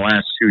they've been the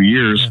last 2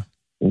 years,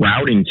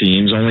 routing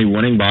teams, only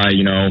winning by,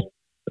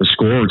 a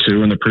score or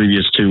two in the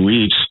previous 2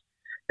 weeks.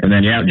 And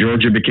then,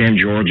 Georgia became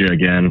Georgia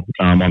again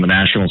on the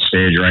national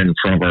stage right in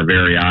front of our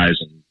very eyes.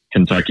 And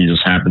Kentucky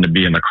just happened to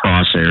be in the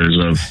crosshairs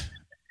of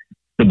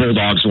the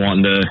Bulldogs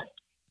wanting to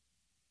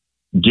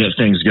get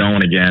things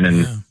going again.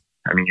 And,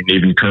 I mean,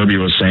 even Kirby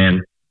was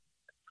saying,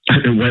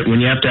 when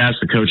you have to ask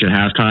the coach at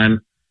halftime,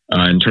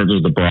 in terms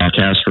of the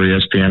broadcast for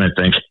ESPN, I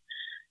think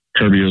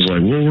Kirby was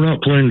like, well, we're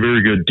not playing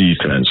very good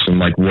defense. And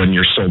like when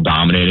you're still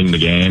dominating the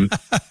game,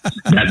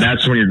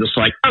 that's when you're just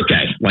like,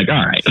 okay, like,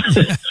 all right,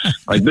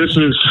 like this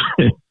is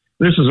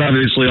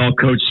obviously all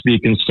coach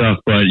speak and stuff,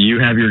 but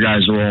you have your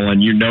guys rolling,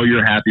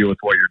 you're happy with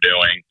what you're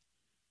doing.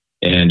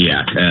 And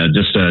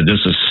just a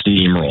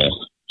steamroll,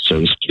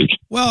 so to speak.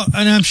 Well,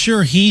 and I'm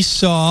sure he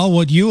saw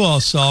what you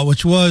all saw,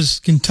 which was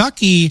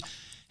Kentucky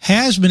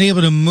has been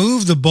able to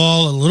move the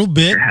ball a little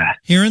bit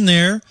here and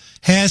there,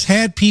 has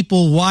had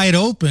people wide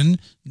open,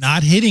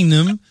 not hitting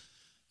them.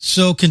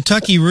 So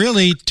Kentucky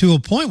really, to a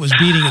point, was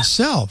beating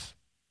itself.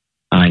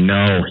 I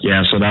know.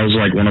 Yeah, so that was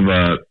like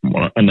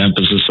an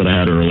emphasis that I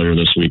had earlier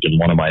this week in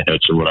one of my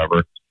hits or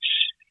whatever.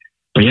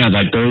 But yeah,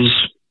 like those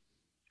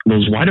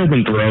wide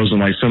open throws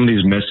and like some of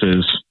these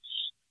misses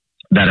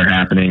that are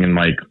happening, and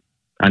like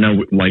I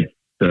know like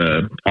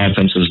the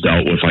offense has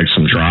dealt with like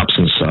some drops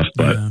and stuff,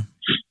 but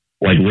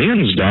like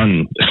Liam's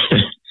done,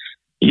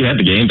 he had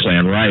the game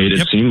plan right.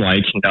 It seemed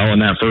like, in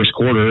that first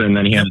quarter, and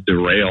then he had to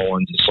derail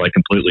and just like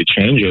completely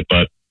change it.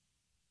 But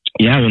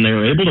when they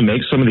were able to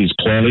make some of these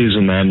plays,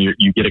 and then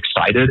you get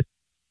excited,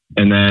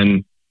 and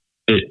then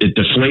it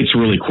deflates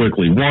really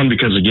quickly. One,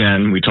 because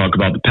again, we talk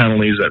about the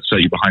penalties that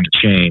set you behind the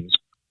chains.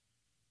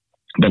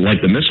 But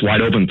like the missed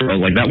wide open throw,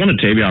 like that one to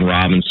Tavion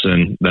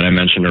Robinson that I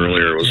mentioned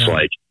earlier was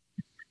like,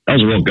 that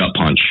was a real gut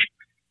punch.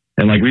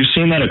 And like we've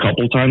seen that a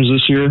couple times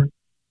this year.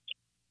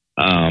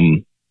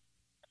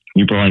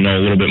 You probably know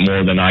a little bit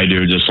more than I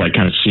do, just like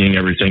kind of seeing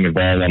everything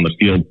evolve on the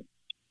field,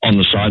 on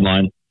the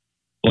sideline.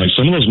 Like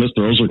some of those missed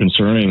throws are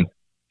concerning,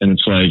 and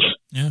it's like,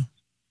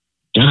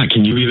 God,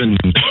 can you even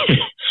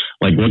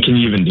like what can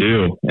you even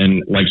do?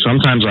 And like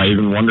sometimes I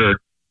even wonder.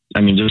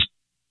 I mean, just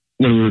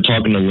when we were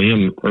talking to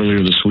Liam earlier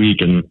this week,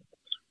 and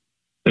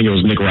I think it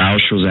was Nick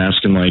Roush was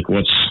asking like,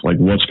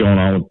 what's going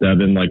on with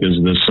Devin? Like, is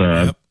this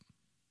a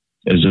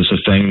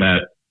thing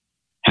that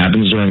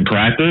happens during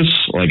practice?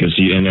 Like, is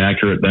he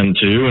inaccurate then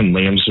too? And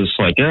Liam's just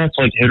like, it's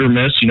like hit or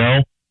miss,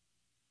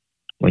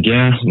 Like,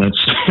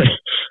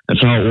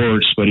 that's how it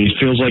works. But he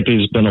feels like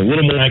he's been a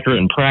little more accurate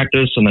in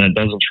practice, and then it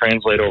doesn't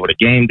translate over to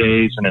game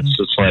days. And it's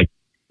just like,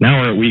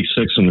 now we're at week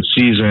 6 in the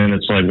season.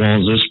 It's like,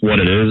 well, is this what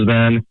it is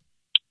then?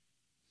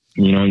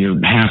 You're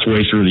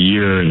halfway through the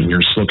year and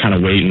you're still kind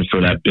of waiting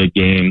for that big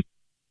game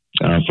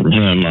from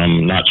him.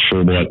 I'm not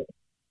sure what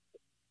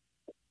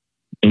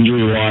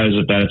injury wise,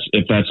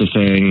 if that's a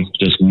thing,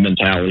 just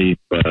mentality.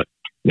 But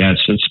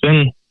it's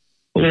been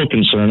a little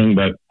concerning.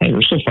 But hey,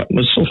 we're still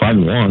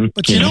 5-1.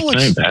 But you know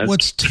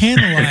what's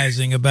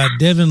tantalizing about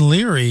Devin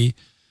Leary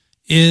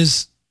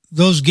is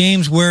those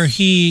games where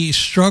he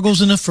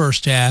struggles in the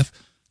first half,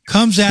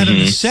 comes out in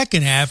the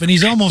second half, and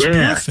he's almost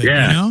perfect.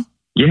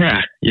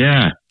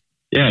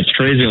 Yeah, it's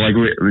crazy. Like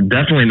we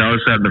definitely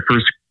noticed that in the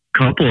first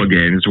couple of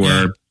games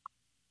where,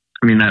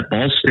 I mean, that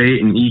Ball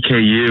State and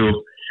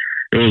EKU,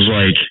 it was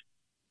like,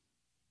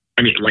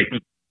 I mean, like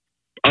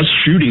us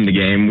shooting the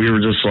game, we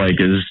were just like,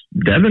 is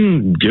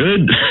Devin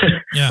good?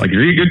 Like, is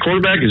he a good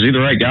quarterback? Is he the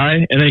right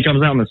guy? And then he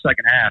comes out in the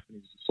second half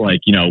and he's just like,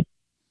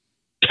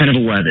 10 of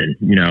 11,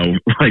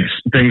 like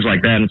things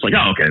like that. And it's like,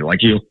 oh, okay, like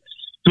he'll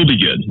be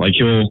good. Like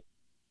he'll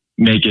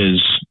make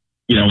his,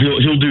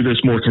 he'll do this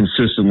more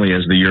consistently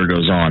as the year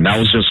goes on. That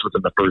was just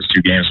within the first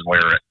 2 games when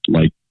we were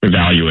like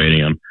evaluating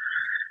him.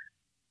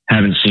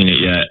 Haven't seen it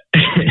yet.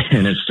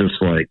 And it's just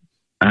like,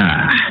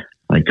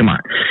 like, come on.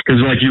 Cause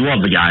like you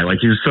love the guy. Like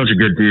he's such a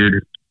good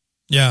dude.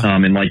 Yeah.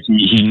 And like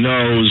he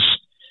knows,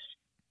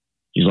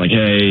 he's like,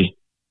 hey,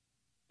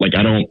 like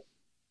I don't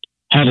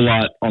have a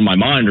lot on my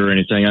mind or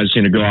anything. I just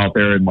need to go out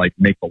there and like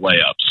make the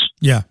layups.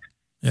 Yeah.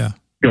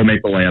 Go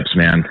make the layups,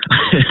 man.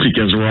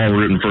 Because we're all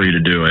rooting for you to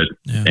do it.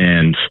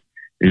 And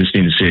you just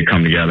need to see it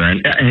come together.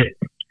 And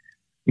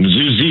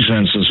Mizzou's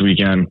defense this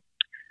weekend,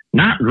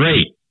 not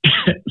great.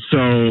 So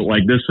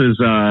like this is,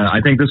 I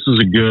think this is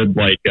a good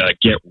like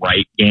get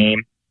right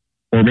game,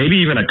 or maybe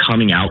even a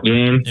coming out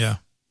game. Yeah.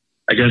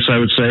 I guess I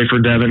would say, for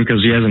Devin,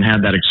 because he hasn't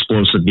had that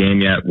explosive game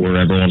yet where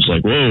everyone's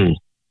like, whoa,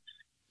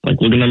 like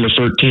look at number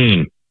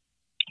 13.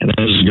 And that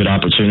was a good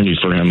opportunity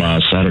for him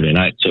Saturday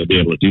night to be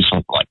able to do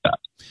something like that.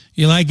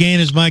 Eli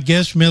Gain is my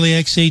guest from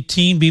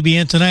LAX18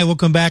 BBN tonight. We'll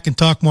come back and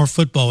talk more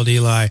football with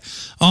Eli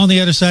on the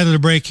other side of the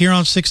break here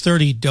on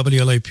 630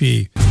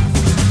 WLAP.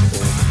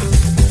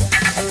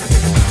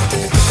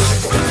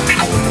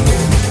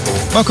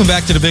 Welcome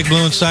back to the Big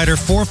Blue Insider,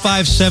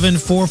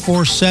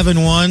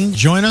 457-4471.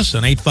 Join us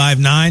on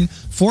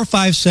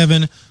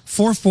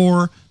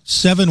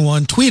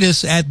 859-457-4471. Tweet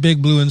us at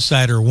Big Blue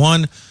Insider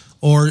 1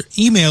 or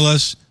email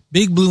us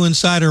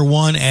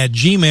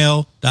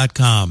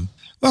bigblueinsider1@gmail.com.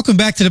 Welcome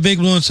back to the Big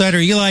Blue Insider.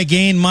 Eli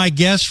Gain, my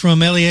guest from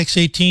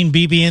LAX18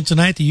 BBN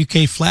tonight, the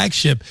UK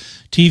flagship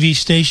TV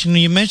station.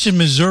 You mentioned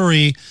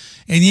Missouri,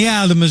 and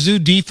yeah, the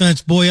Mizzou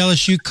defense, boy,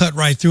 LSU cut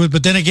right through it.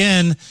 But then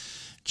again,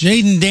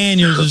 Jaden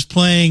Daniels is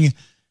playing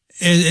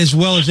as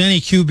well as any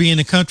QB in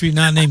the country,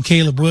 not named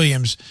Caleb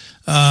Williams.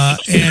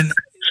 And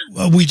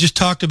we just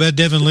talked about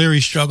Devin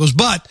Leary's struggles,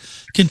 but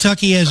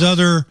Kentucky has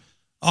other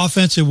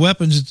offensive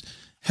weapons.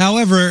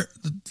 However,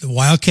 the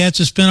Wildcats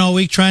have spent all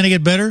week trying to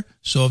get better.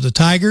 So have the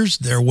Tigers.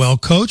 They're well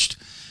coached.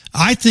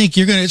 I think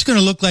it's going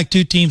to look like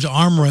two teams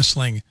arm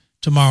wrestling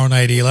tomorrow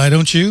night, Eli,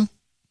 don't you?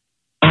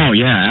 Oh,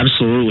 yeah,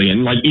 absolutely.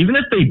 And like, even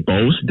if they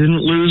both didn't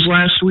lose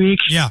last week,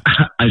 yeah,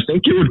 I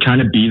think it would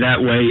kind of be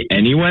that way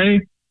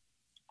anyway.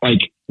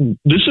 Like,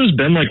 this has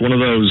been like one of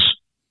those,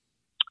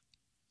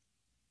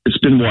 it's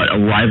been a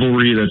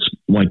rivalry that's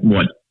like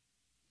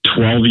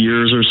 12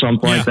 years or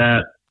something like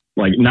that.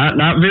 Like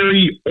not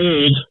very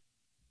old,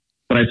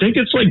 but I think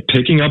it's like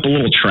picking up a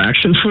little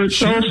traction for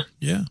itself. Sure.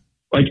 Yeah.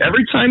 Like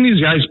every time these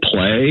guys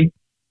play,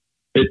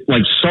 it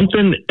like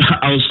something,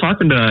 I was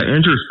talking to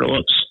Andrew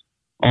Phillips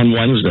on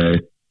Wednesday,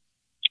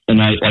 and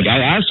I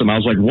asked him, I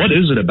was like, what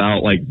is it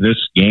about like this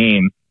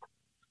game?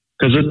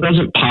 Because it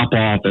doesn't pop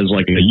off as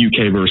like a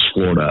UK versus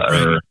Florida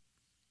or,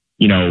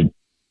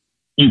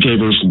 UK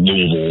versus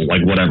Louisville,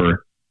 like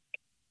whatever.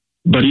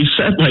 But he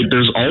said like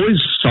there's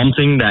always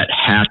something that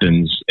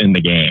happens in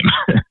the game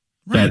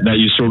that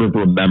you sort of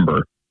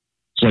remember.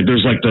 So like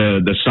there's like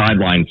the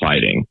sideline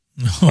fighting.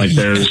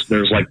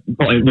 There's like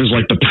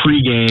the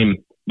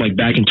pregame, like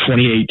back in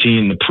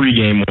 2018, the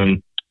pregame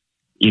when,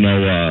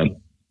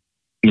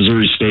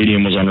 Missouri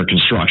Stadium was under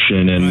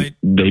construction and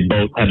they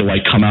both had to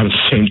like come out of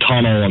the same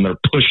tunnel and they're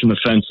pushing the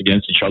fence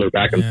against each other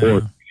back and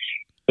forth.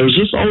 There's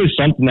just always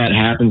something that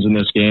happens in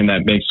this game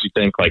that makes you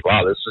think like,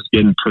 wow, this is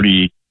getting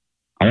pretty,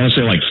 I want to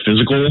say like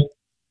physical.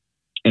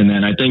 And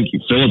then I think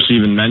Phillips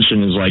even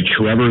mentioned is like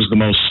whoever's the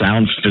most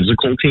sound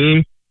physical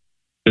team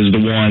is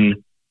the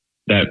one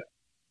that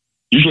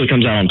usually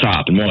comes out on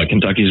top. And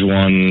Kentucky's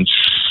won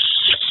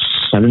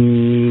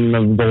 7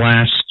 of the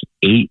last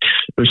 8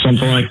 or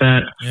something like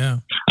that. Yeah.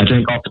 I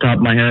think off the top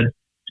of my head.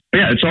 But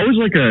yeah, it's always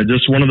like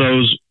just one of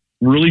those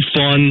really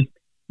fun,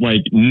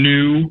 like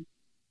new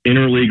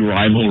interleague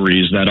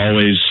rivalries that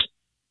always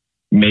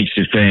makes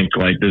you think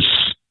like this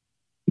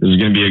is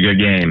going to be a good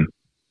game.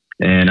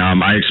 And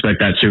I expect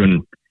that too.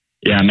 And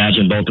yeah,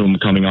 imagine both of them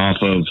coming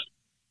off of,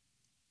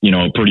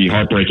 a pretty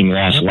heartbreaking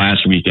loss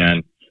last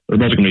weekend. They're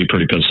both going to be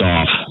pretty pissed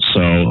off.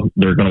 So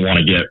they're going to want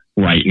to get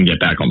right and get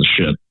back on the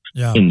ship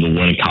in the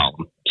winning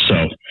column.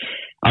 So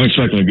I'm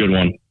expecting a good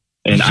one.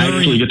 And Missouri, I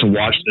actually get to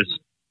watch this.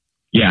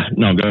 Yeah,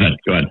 no, go ahead.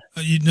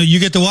 You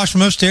get to watch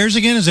from upstairs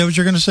again? Is that what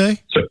you're going to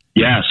say?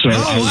 I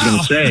was going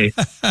to say,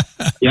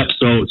 yep.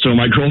 So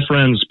my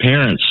girlfriend's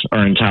parents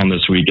are in town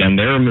this weekend.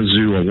 They're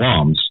Mizzou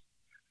alums.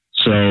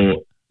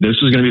 So this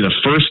is going to be the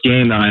first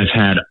game that I've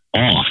had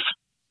off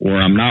where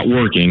I'm not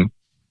working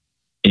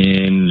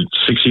in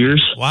 6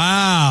 years.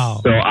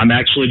 Wow. So I'm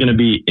actually going to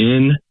be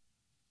in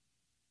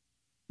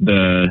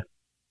the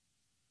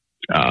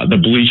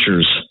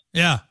bleachers.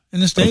 Yeah. In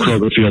the stadium.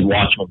 Kroger Field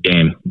watching the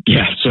game.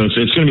 Yeah. So it's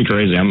going to be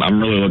crazy.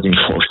 I'm really looking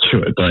forward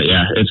to it, but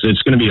yeah,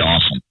 it's going to be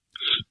awesome.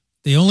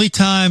 The only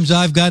times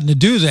I've gotten to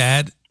do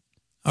that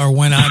are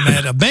when I'm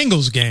at a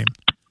Bengals game,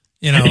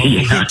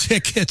 with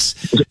tickets.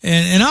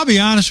 And I'll be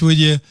honest with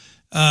you.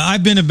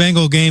 I've been to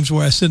Bengal games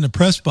where I sit in the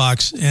press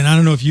box, and I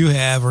don't know if you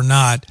have or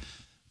not,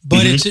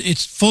 but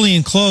it's fully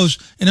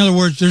enclosed. In other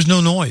words, there's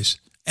no noise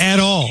at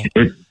all.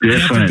 It's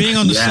different. After being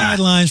on the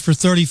sidelines for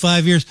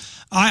 35 years,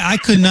 I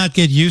could not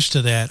get used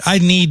to that. I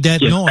need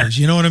that noise.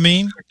 You know what I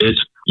mean?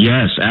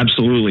 Yes,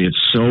 absolutely. It's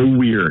so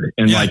weird.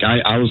 And like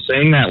I was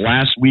saying that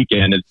last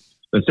weekend,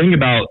 the thing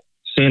about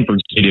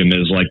Sanford Stadium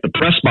is like the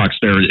press box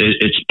there,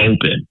 it's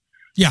open.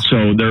 Yeah.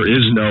 So there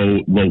is no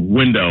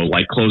window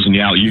like closing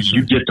you out. You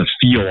get to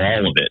feel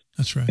all of it.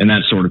 That's right. And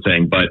that sort of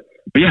thing. But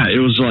yeah, it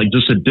was like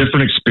just a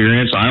different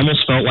experience. I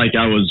almost felt like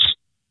I was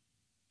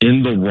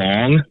in the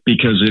wrong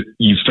because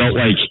you felt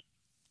like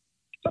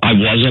I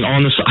wasn't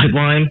on the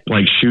sideline,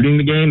 like shooting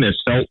the game. It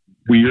felt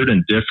weird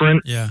and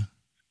different. Yeah.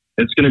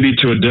 It's going to be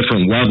to a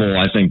different level,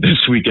 I think,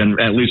 this weekend,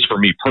 at least for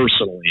me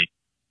personally,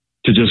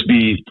 to just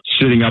be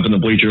sitting up in the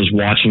bleachers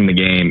watching the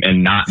game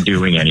and not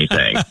doing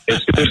anything.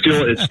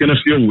 It's going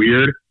to feel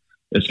weird.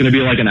 It's going to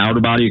be like an outer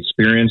body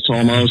experience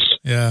almost.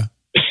 Yeah.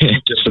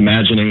 just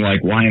imagining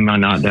like, why am I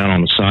not down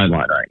on the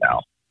sideline right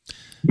now?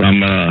 I'm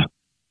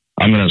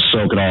gonna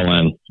soak it all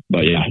in.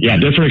 But yeah,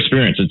 different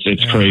experience.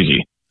 It's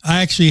crazy.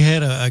 I actually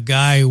had a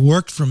guy who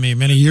worked for me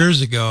many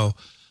years ago.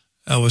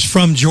 Was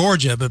from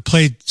Georgia, but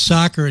played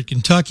soccer at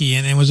Kentucky,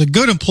 and was a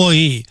good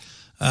employee,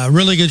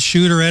 really good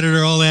shooter,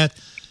 editor, all that.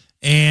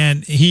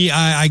 And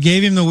I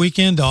gave him the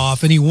weekend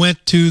off, and he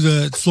went to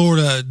the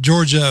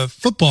Florida-Georgia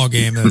football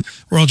game, the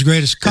world's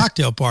greatest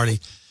cocktail party.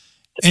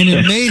 And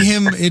it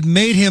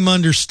made him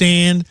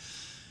understand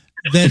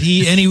that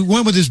he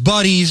went with his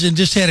buddies and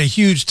just had a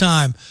huge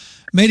time.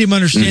 Made him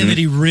understand that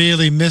he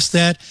really missed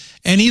that.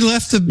 And he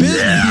left the business.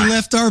 Yeah. He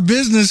left our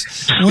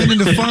business, went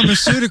into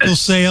pharmaceutical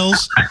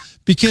sales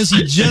because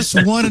he just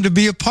wanted to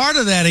be a part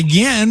of that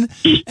again.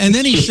 And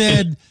then he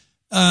said,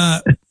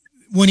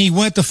 when he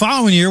went the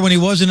following year, when he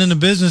wasn't in the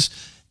business,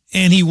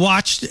 and he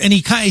watched, and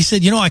he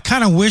said, I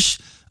kind of wish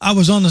I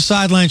was on the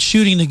sideline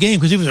shooting the game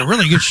because he was a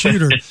really good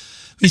shooter.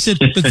 He said,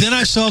 but then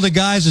I saw the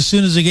guys, as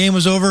soon as the game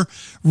was over,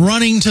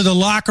 running to the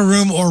locker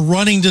room or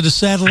running to the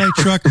satellite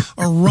truck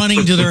or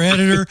running to their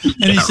editor.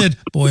 And he said,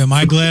 boy, am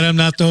I glad I'm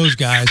not those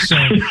guys. So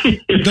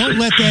don't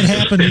let that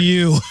happen to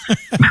you.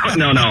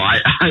 No,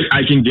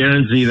 I can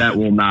guarantee that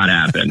will not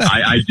happen.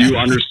 I do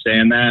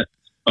understand that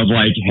of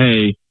like,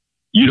 hey,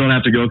 you don't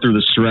have to go through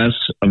the stress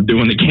of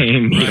doing the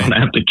game. You don't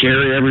have to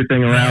carry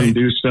everything around and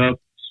do stuff.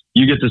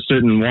 You get to sit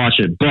and watch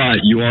it, but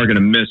you are going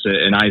to miss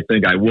it. And I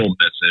think I will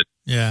miss it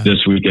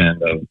this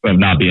weekend of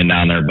not being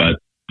down there. But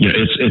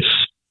it's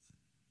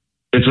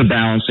a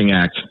balancing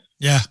act.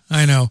 Yeah,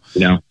 I know.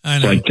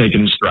 It's like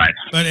taking stride.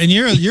 And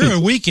you're a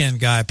weekend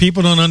guy.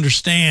 People don't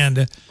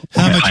understand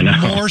how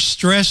much more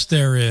stress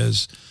there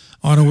is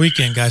on a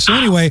weekend guy. So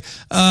anyway,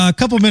 a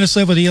couple minutes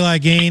left with Eli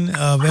Gain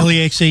of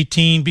LEX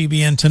 18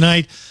 BBN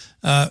tonight.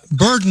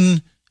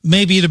 Burden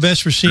may be the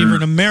best receiver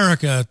in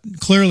America,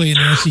 clearly in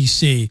the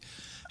SEC.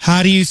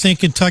 How do you think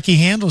Kentucky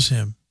handles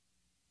him?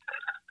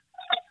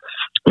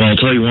 Well, I'll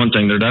tell you one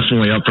thing. They're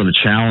definitely up for the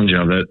challenge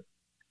of it.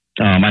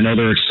 I know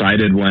they're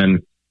excited when,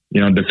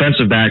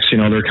 defensive backs,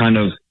 they're kind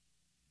of,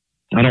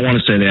 I don't want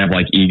to say they have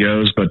like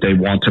egos, but they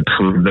want to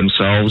prove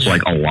themselves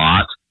like a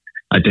lot,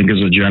 I think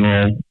is a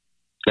general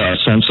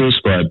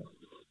census. But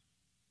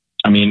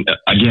I mean,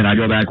 again, I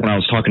go back when I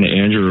was talking to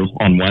Andrew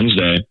on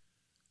Wednesday.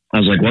 I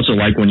was like, what's it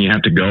like when you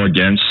have to go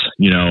against,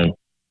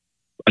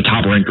 a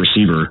top-ranked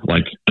receiver,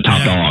 like a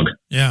top dog,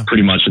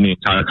 pretty much in the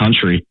entire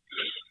country?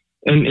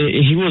 And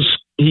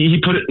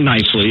he put it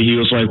nicely. He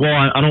was like,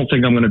 well, I don't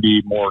think I'm going to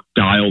be more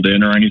dialed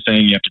in or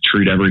anything. You have to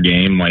treat every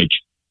game like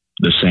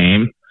the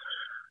same.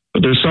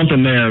 But there's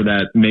something there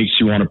that makes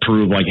you want to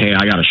prove like, hey,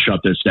 I got to shut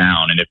this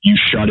down. And if you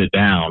shut it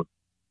down,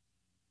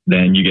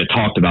 then you get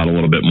talked about a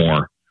little bit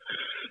more.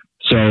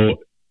 So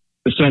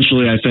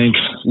essentially, I think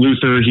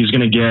Luther,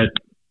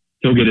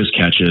 he'll get his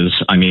catches.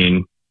 I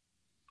mean,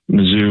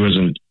 Mizzou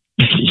isn't,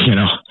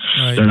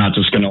 they're not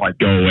just going to like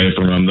go away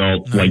from him.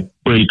 They'll like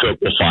Brady Cook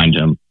will find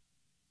him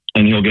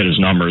and he'll get his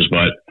numbers,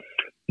 but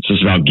it's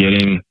just about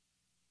getting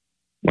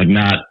like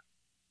not,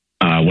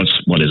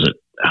 what is it?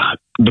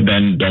 The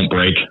bend, don't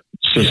break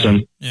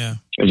system. Yeah.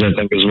 Is I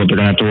think is what they're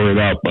going to have to worry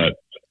about. But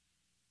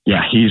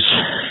yeah, he's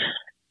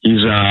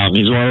one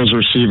of those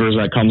receivers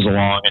that comes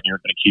along and you're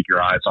going to keep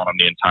your eyes on him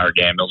the entire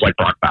game. It was like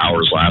Brock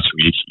Bowers last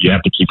week. You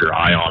have to keep your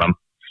eye on him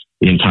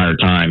the entire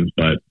time.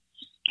 But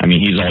I mean,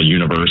 he's all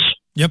universe.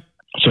 Yep.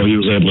 So he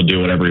was able to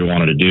do whatever he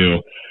wanted to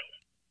do.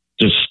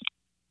 Just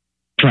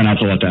try not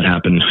to let that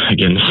happen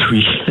again this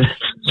week,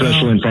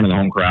 especially in front of the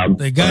home crowd.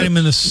 They got him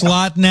in the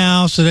slot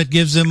now, so that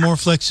gives them more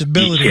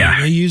flexibility.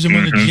 They use him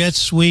on the jet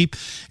sweep.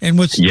 And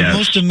what's the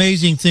most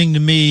amazing thing to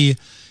me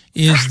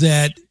is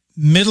that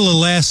middle of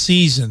last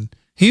season,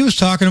 he was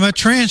talking about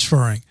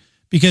transferring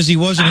because he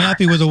wasn't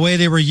happy with the way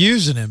they were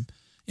using him.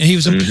 And he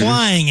was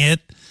applying it.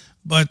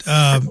 But,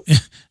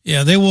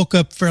 they woke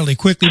up fairly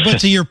quickly.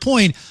 But to your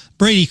point,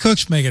 Brady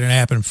Cook's making it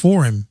happen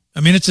for him.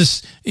 I mean, it's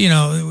just, we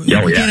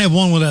can't have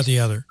one without the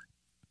other.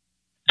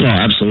 No,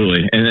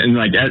 absolutely. And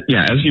like,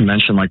 as you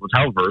mentioned, like with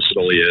how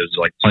versatile he is,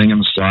 like playing in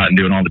the slot and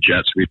doing all the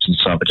jet sweeps and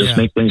stuff, it just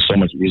makes things so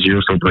much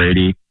easier for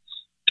Brady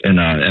in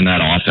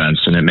that offense,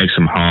 and it makes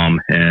him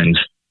hum. And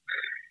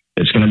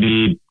it's going to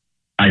be,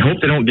 I hope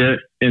they don't get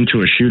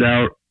into a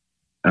shootout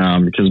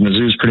because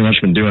Mizzou's pretty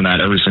much been doing that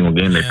every single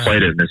game they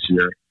played it this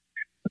year.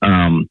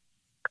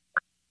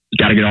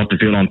 Got to get off the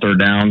field on third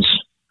downs.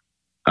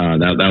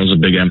 That was a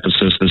big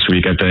emphasis this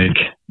week, I think.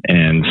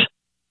 And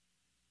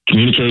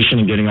communication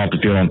and getting off the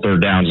field on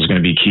third downs is going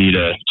to be key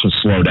to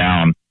slow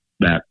down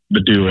the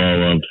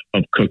duo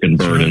of Cook and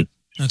Burden.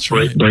 That's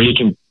right. Brady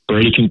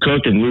can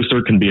cook and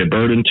Luther can be a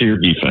burden to your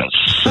defense.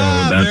 So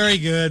that's very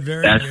good.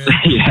 Very good.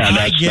 Yeah,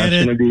 that's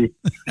going to be.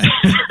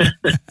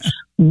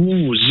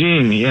 Ooh,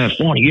 zing! Yeah,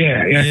 funny.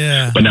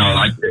 Yeah. But no,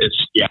 like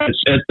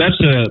that's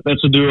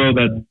a duo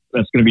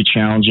that's going to be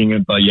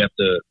challenging, but you have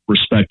to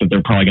respect that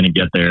they're probably going to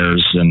get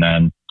theirs, and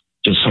then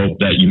just hope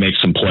that you make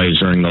some plays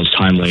during those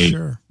timely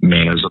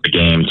manners of the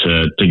game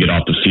to get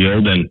off the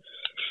field and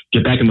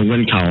get back in the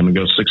win column and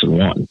go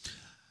 6-1.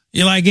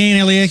 Eli Gain,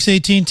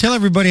 LEX18. Tell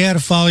everybody how to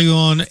follow you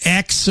on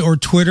X or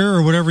Twitter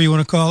or whatever you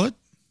want to call it.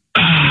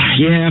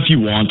 Yeah, if you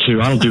want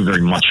to. I don't do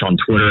very much on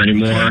Twitter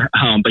anymore.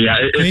 But yeah,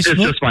 it's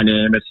just my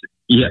name. It's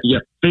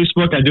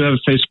Facebook. I do have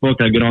a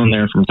Facebook. I get on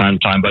there from time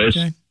to time, but it's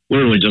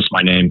literally just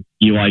my name,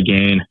 Eli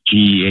Gain,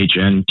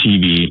 GEHN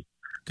TV,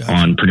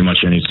 on pretty much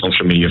any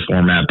social media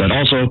format. But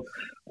also,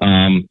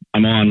 I'm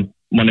on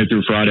Monday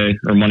through Friday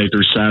or Monday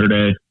through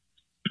Saturday.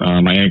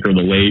 I anchor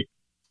the late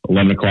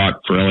 11 o'clock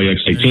for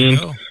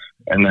LEX18.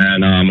 And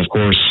then, of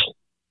course,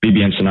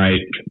 BBN tonight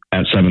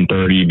at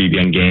 7:30,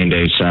 BBN game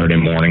day Saturday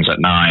mornings at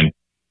 9.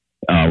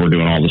 We're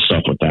doing all the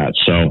stuff with that.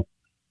 So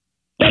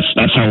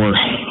that's how we're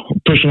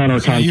pushing out our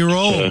content. That's how you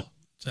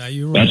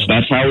roll.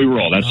 That's how we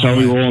roll. That's how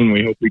we roll, and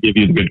we hope we give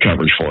you the good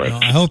coverage for it.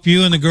 Well, I hope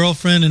you and the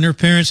girlfriend and her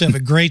parents have a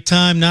great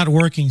time not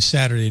working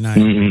Saturday night.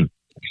 Mm-hmm.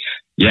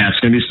 Yeah, it's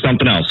going to be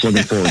something else.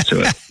 Looking forward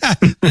to it.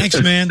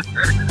 Thanks, man.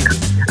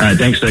 All right,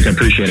 thanks, Dick. I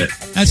appreciate it.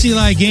 That's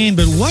Eli Gain,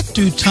 but what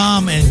do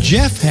Tom and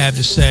Jeff have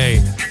to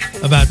say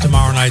about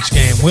tomorrow night's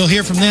game? We'll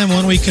hear from them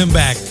when we come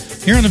back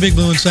here on the Big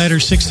Blue Insider,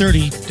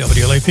 630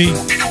 WLAP.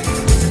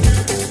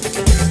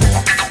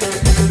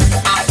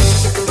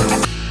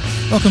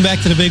 Welcome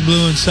back to the Big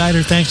Blue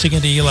Insider. Thanks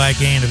again to Eli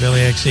Gain of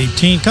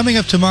LEX18. Coming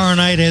up tomorrow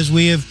night, as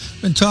we have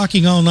been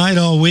talking all night,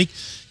 all week,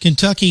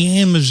 Kentucky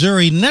and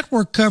Missouri.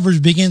 Network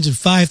coverage begins at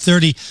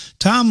 5:30.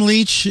 Tom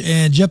Leach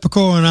and Jeff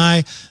Piccolo and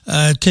I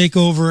take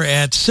over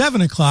at 7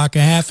 o'clock, a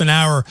half an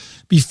hour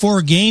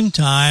before game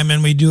time,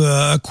 and we do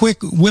a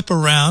quick whip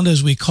around,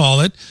 as we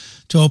call it,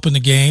 to open the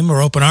game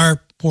or open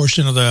our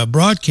portion of the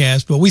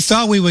broadcast. But we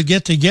thought we would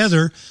get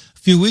together a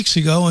few weeks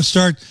ago and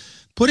start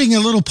putting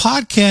a little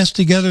podcast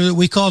together that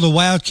we call the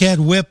Wildcat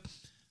Whip,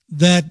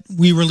 that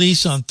we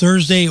release on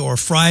Thursday or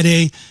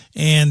Friday,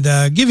 and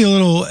give you a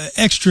little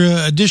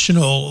extra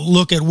additional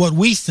look at what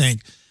we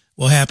think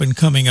will happen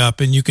coming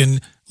up. And you can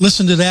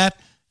listen to that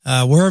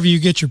wherever you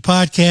get your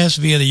podcasts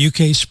via the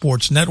UK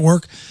Sports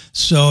Network.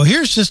 So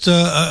here's just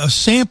a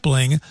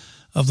sampling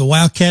of the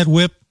Wildcat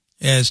Whip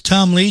as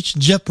Tom Leach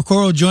and Jeff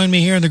Piccolo join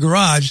me here in the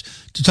garage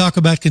to talk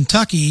about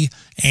Kentucky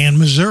and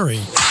Missouri.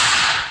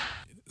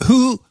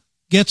 Who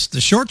gets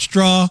the short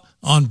straw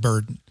on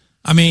Burden?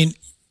 I mean,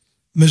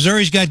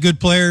 Missouri's got good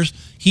players.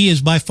 He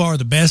is by far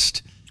the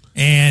best,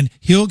 and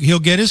he'll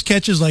get his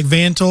catches like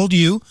Van told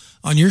you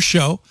on your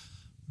show,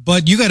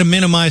 but you got to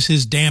minimize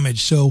his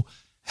damage. So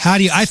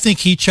I think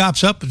he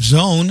chops up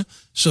zone.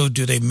 So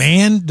do they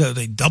man? Do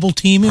they double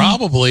team him?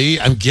 Probably,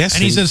 I'm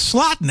guessing. And he's a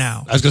slot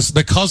now. I was going to say,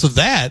 because of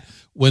that,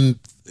 when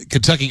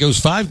Kentucky goes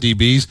 5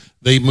 DBs,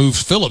 they move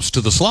Phillips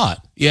to the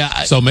slot.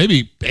 Yeah. So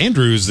maybe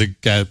Andrews the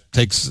guy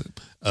takes.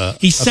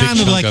 He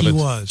sounded like he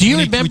was. Do you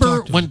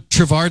remember when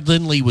Trevard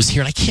Lindley was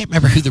here? And I can't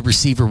remember who the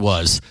receiver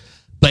was,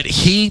 but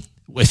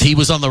if he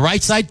was on the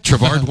right side,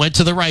 Trevard went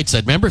to the right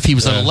side. Remember, if he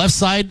was on the left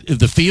side of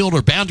the field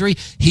or boundary,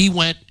 he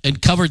went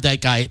and covered that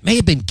guy. It may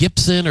have been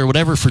Gibson or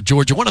whatever for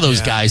Georgia, one of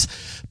those guys.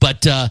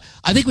 But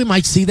I think we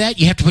might see that.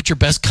 You have to put your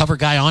best cover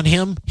guy on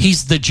him.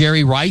 He's the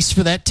Jerry Rice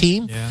for that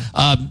team.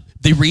 Yeah.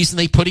 The reason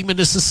they put him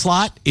into the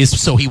slot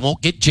is so he won't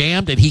get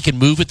jammed and he can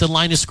move at the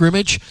line of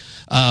scrimmage.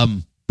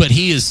 But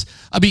his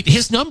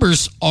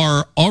numbers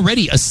are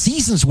already a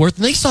season's worth,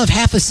 and they still have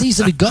half a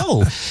season to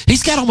go.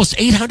 He's got almost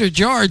 800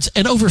 yards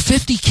and over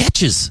 50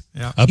 catches.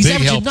 Yeah. He's big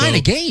averaging help, 9 a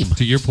game.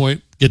 To your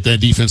point, get that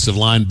defensive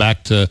line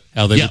back to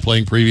how they were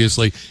playing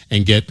previously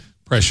and get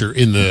pressure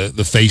in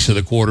the face of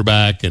the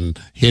quarterback and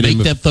hit him.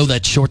 Make them throw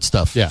that short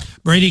stuff. Yeah.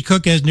 Brady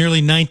Cook has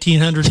nearly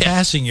 1,900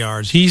 passing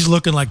yards. He's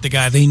looking like the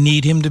guy they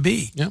need him to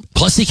be. Yeah.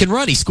 Plus, he can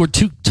run. He scored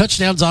 2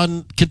 touchdowns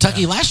on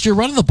Kentucky last year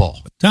running the ball.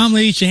 Tom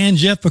Leach and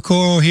Jeff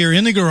Piccolo here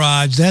in the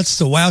garage. That's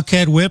the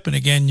Wildcat Whip. And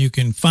again, you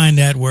can find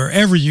that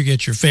wherever you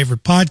get your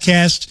favorite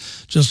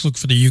podcasts. Just look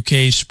for the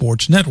UK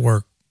Sports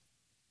Network.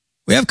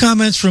 We have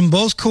comments from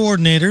both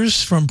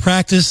coordinators from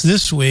practice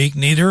this week.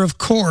 Neither, of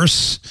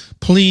course,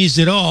 pleased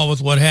at all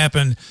with what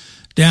happened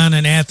down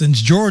in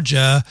Athens,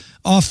 Georgia.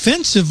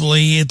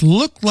 Offensively, it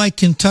looked like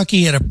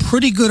Kentucky had a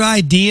pretty good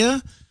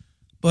idea,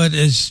 but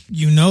as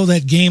you know,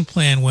 that game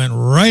plan went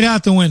right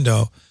out the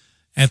window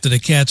after the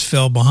Cats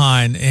fell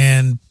behind.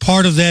 And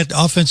part of that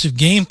offensive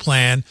game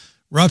plan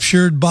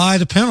ruptured by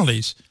the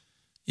penalties.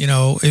 You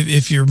know,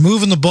 if you're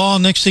moving the ball,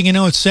 next thing you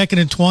know, it's 2nd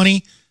and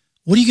 20.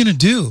 What are you going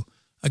to do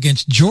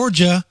against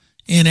Georgia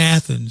in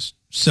Athens?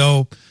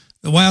 So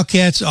the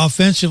Wildcats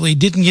offensively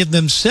didn't give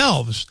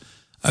themselves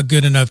a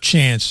good enough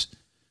chance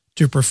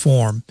to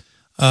perform.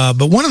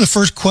 But one of the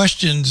first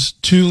questions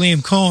to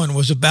Liam Cohen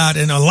was about,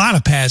 and a lot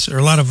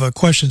of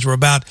questions were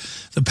about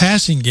the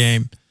passing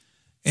game.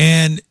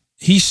 And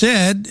he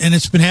said, and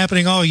it's been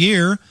happening all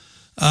year,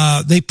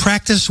 they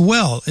practice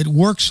well. It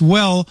works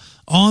well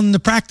on the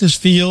practice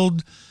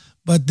field,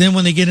 but then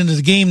when they get into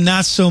the game,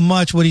 not so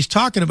much. What he's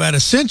talking about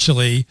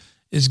essentially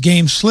is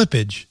game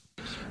slippage.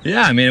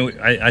 Yeah, I mean,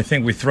 I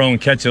think we throw and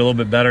catch it a little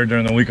bit better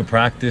during the week of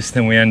practice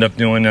than we end up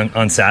doing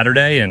on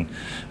Saturday, and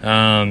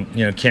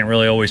can't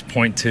really always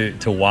point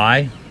to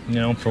why,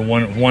 for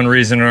one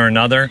reason or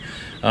another.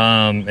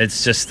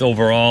 It's just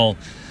overall,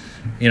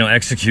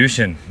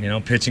 execution,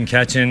 pitching,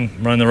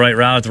 catching, running the right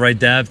route at the right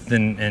depth,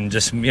 and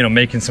just,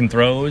 making some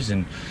throws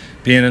and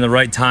being in the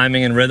right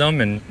timing and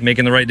rhythm and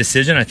making the right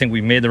decision. I think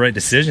we made the right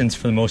decisions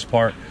for the most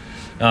part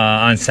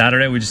on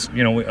Saturday. We just,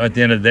 at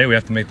the end of the day, we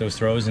have to make those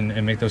throws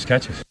and make those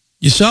catches.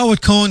 You saw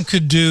what Cohen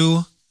could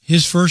do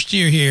his first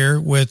year here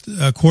with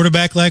a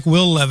quarterback like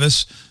Will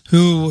Levis,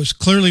 who was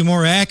clearly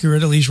more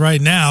accurate, at least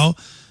right now,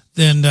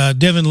 than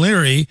Devin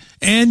Leary.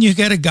 And you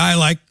got a guy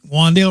like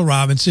Wan'Dale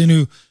Robinson,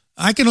 who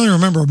I can only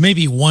remember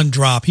maybe one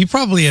drop. He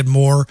probably had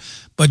more,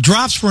 but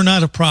drops were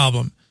not a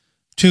problem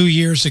 2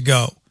 years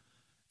ago.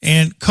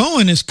 And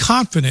Cohen is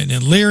confident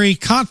in Leary,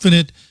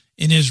 confident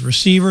in his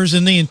receivers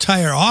and the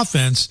entire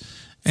offense.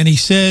 And he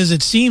says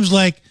it seems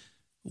like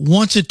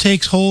once it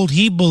takes hold,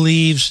 he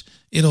believes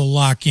it'll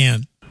lock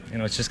in.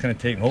 It's just going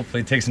to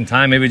hopefully take some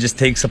time. Maybe it just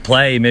takes a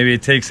play. Maybe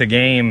it takes a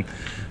game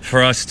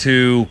for us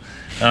to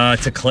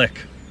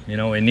click.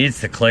 It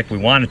needs to click. We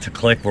want it to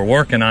click. We're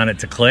working on it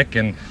to click.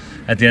 And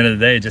at the end of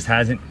the day, it just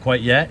hasn't quite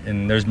yet.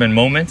 And there's been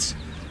moments.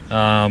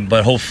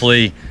 But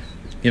hopefully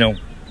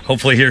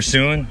here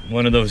soon,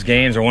 one of those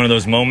games or one of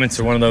those moments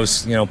or one of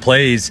those,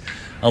 plays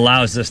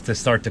allows us to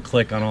start to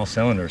click on all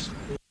cylinders.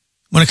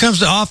 When it comes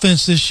to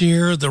offense this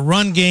year, the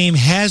run game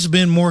has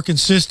been more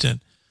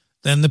consistent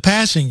than the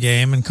passing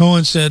game. And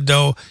Cohen said,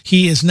 though,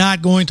 he is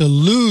not going to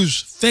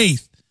lose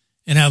faith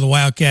in how the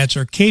Wildcats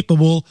are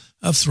capable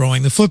of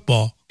throwing the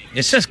football.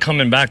 It's just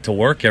coming back to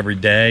work every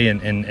day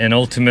and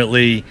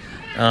ultimately,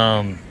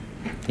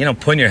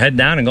 putting your head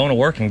down and going to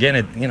work and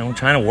getting it,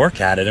 trying to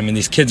work at it. I mean,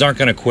 these kids aren't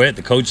going to quit.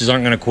 The coaches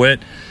aren't going to quit.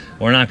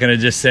 We're not going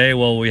to just say,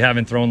 well, we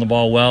haven't thrown the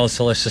ball well,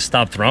 so let's just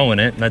stop throwing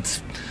it.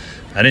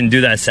 I didn't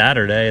do that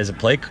Saturday as a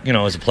play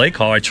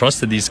call. I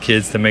trusted these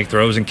kids to make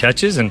throws and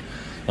catches, and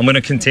I'm going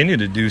to continue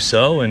to do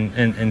so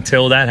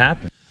until that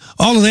happens.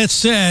 All of that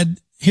said,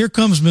 here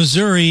comes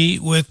Missouri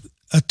with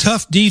a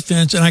tough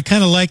defense, and I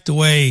kind of like the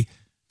way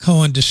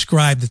Cohen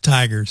described the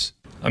Tigers.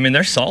 I mean,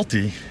 they're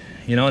salty.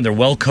 They're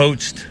well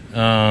coached.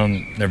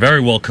 They're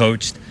very well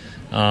coached.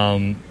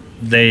 They'll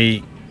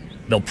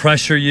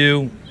pressure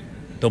you.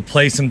 They'll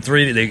play some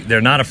three.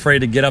 They're not afraid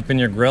to get up in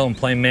your grill and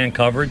play man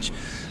coverage.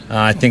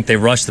 I think they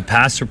rush the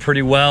passer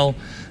pretty well.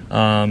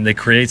 They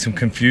create some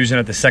confusion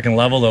at the second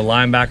level. Their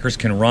linebackers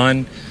can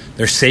run.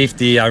 Their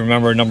safety, I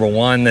remember number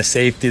one, the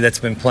safety that's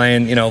been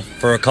playing,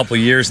 for a couple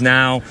years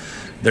now.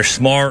 They're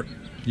smart.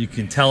 You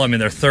can tell. I mean,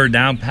 their third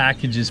down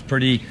package is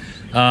pretty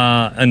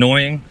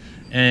annoying.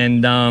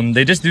 And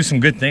they just do some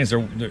good things.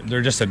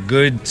 They're just a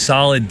good,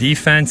 solid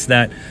defense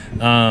that,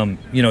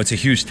 it's a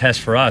huge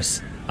test for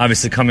us.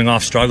 Obviously coming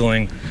off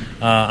struggling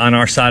on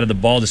our side of the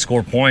ball to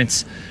score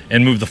points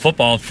and move the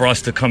football, for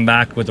us to come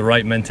back with the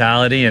right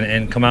mentality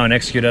and come out and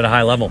execute at a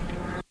high level.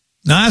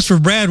 Now, as for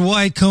Brad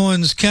White,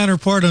 Cohen's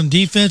counterpart on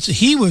defense,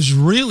 he was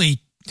really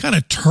kind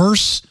of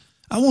terse.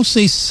 I won't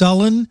say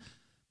sullen,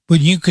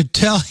 but you could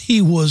tell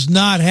he was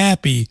not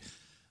happy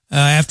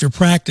after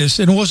practice.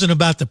 And it wasn't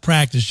about the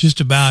practice, just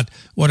about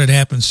what had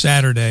happened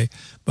Saturday.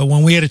 But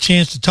when we had a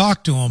chance to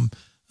talk to him,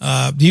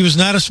 he was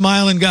not a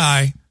smiling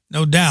guy,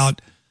 no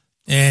doubt.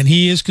 And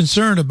he is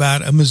concerned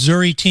about a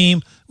Missouri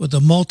team with a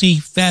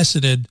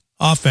multifaceted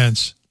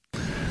offense.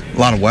 A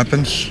lot of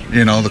weapons.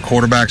 The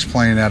quarterback's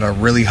playing at a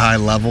really high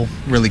level,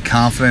 really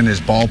confident in his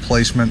ball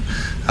placement.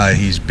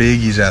 He's big,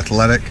 he's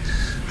athletic.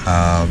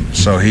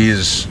 So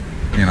he's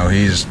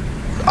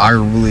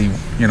arguably,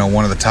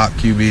 one of the top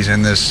QBs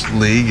in this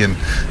league, and,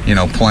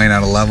 playing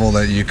at a level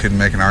that you could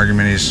make an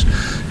argument he's,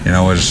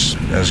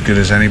 as good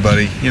as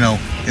anybody,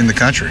 in the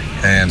country.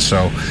 And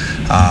so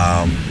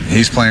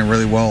he's playing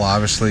really well.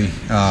 Obviously,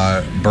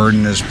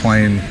 Burden is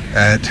playing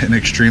at an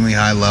extremely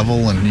high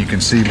level, and you can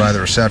see by the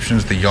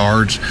receptions, the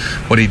yards,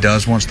 what he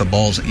does once the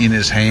ball's in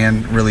his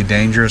hand, really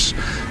dangerous.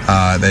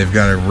 They've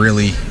got a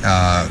really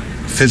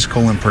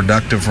physical and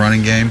productive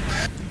running game.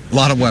 A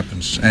lot of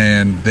weapons,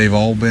 and they've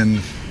all been,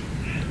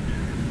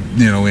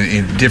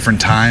 in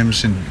different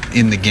times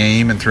in the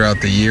game and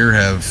throughout the year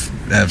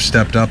have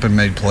stepped up and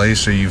made plays.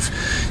 So you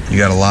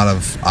got a lot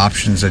of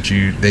options that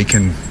they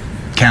can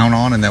count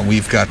on and that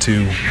we've got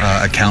to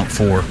account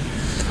for.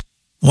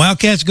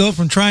 Wildcats go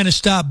from trying to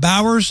stop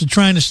Bowers to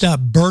trying to stop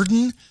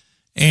Burden.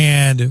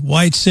 And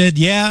White said,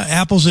 yeah,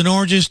 apples and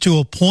oranges to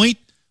a point,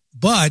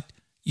 but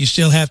you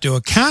still have to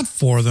account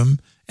for them.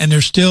 And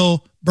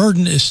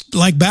Burden is,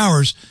 like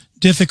Bowers,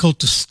 difficult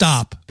to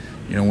stop.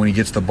 When he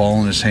gets the ball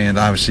in his hand,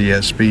 obviously he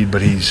has speed,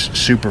 but he's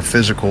super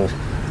physical.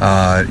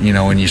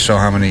 And you saw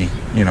how many,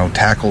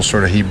 tackles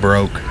sort of he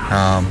broke.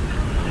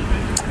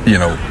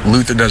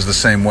 Luther does the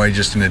same way,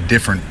 just in a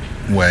different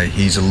way.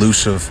 He's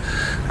elusive.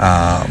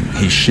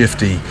 He's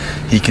shifty.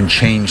 He can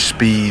change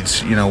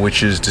speeds,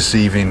 which is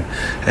deceiving.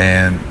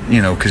 And,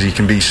 because he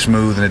can be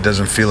smooth and it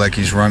doesn't feel like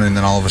he's running,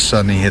 then all of a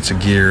sudden he hits a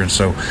gear. And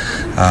so,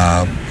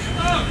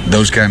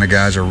 those kind of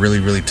guys are really,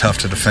 really tough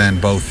to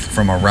defend, both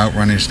from a route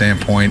running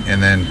standpoint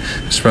and then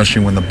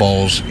especially when the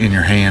ball's in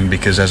your hand,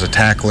 because as a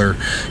tackler,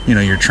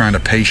 you're trying to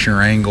pace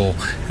your angle,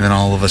 and then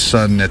all of a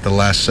sudden at the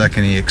last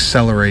second he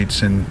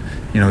accelerates and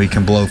he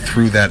can blow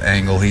through that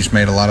angle. He's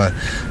made a lot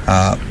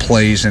of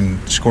plays and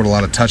scored a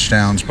lot of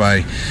touchdowns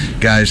by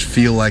guys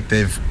feel like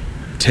they've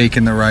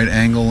taken the right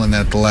angle, and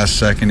at the last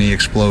second he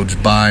explodes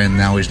by, and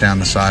now he's down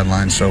the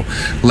sideline. So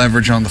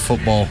leverage on the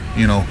football,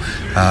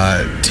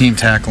 team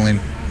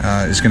tackling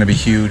is going to be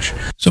huge.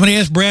 Somebody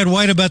asked Brad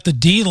White about the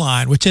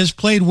D-line, which has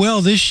played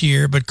well this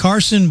year, but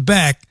Carson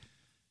Beck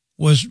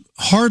was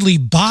hardly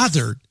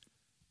bothered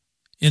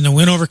in the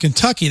win over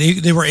Kentucky.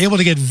 They were able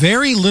to get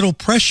very little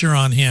pressure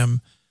on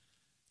him,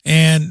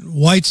 and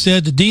White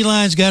said the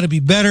D-line's got to be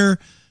better.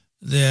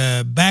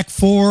 The back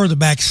four, the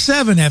back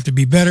seven have to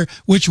be better,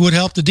 which would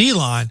help the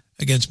D-line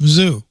against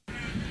Mizzou.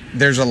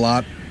 There's a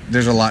lot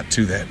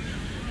to that.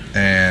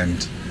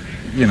 And,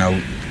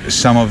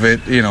 some of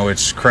it,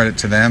 it's credit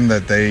to them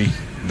that they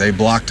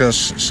blocked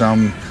us.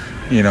 Some,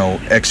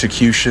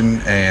 execution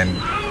and,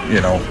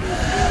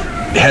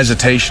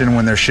 hesitation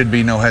when there should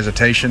be no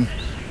hesitation.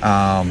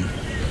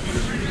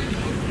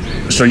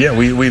 So, yeah,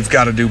 we've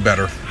got to do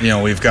better.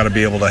 We've got to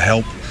be able to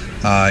help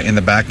in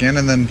the back end,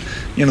 and then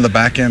the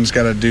back end's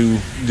got to do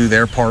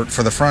their part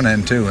for the front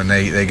end too, and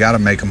they got to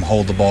make them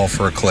hold the ball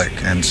for a click.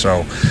 And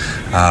so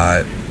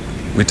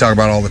we talk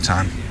about all the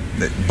time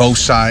that both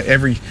sides,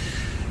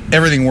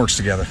 everything works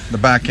together. The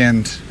back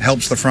end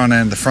helps the front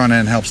end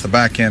helps the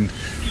back end,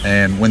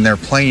 and when they're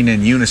playing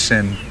in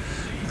unison,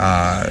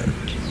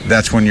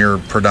 that's when you're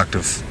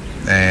productive.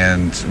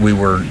 And we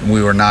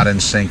were not in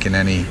sync in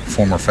any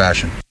form or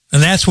fashion.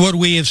 And that's what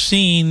we have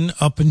seen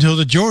up until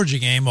the Georgia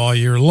game all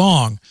year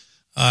long.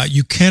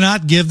 You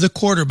cannot give the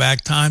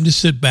quarterback time to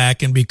sit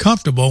back and be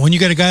comfortable when you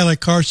got a guy like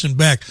Carson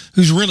Beck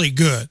who's really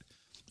good.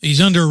 He's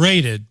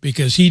underrated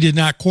because he did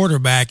not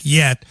quarterback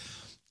yet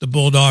the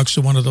Bulldogs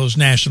to one of those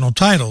national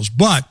titles.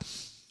 But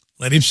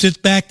let him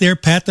sit back there,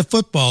 pat the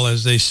football,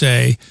 as they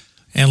say,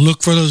 and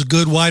look for those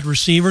good wide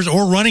receivers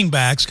or running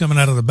backs coming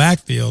out of the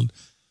backfield,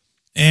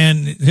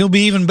 and he'll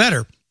be even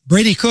better.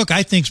 Brady Cook,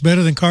 I think, is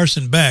better than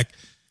Carson Beck,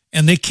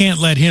 and they can't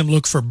let him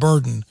look for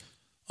burden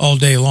all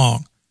day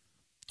long.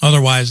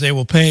 Otherwise, they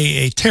will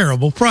pay a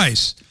terrible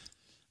price.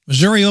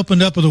 Missouri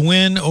opened up with a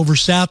win over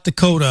South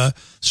Dakota,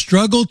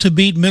 struggled to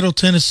beat Middle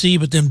Tennessee,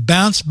 but then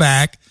bounced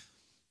back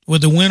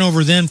with a win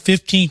over then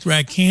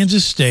 15th-ranked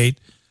Kansas State,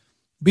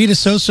 beat a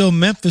so-so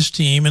Memphis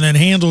team, and then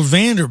handled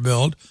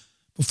Vanderbilt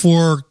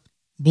before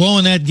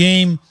blowing that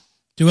game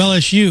to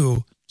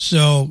LSU.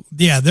 So,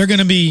 yeah, they're going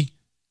to be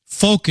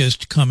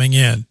focused coming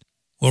in.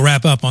 We'll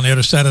wrap up on the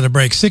other side of the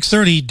break.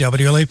 6:30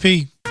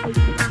 WLAP.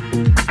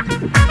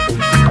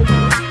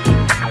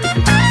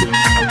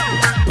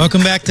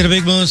 Welcome back to the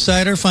Big Blue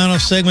Insider, final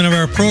segment of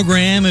our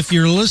program. If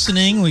you're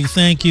listening, we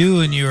thank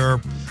you, and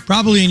you're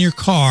probably in your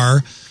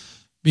car,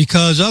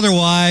 because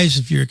otherwise,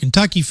 if you're a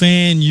Kentucky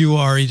fan, you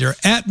are either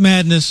at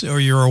Madness or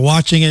you're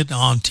watching it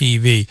on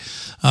TV.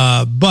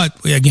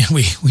 But again,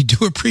 we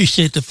do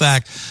appreciate the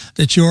fact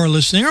that you are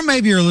listening, or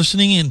maybe you're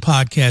listening in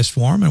podcast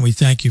form, and we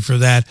thank you for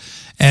that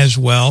as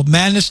well.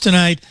 Madness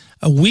tonight,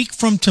 a week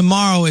from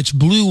tomorrow, it's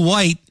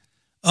blue-white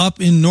up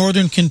in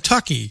northern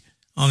Kentucky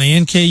on the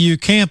NKU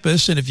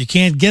campus. And if you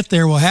can't get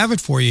there, we'll have it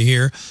for you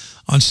here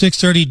on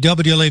 6:30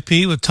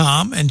 WLAP with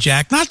Tom and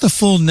Jack. Not the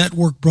full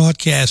network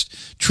broadcast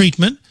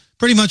treatment,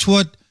 pretty much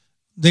what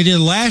they did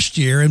last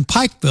year in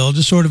Pikeville,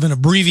 just sort of an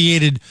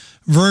abbreviated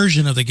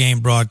version of the game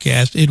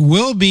broadcast. It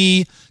will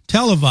be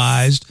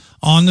televised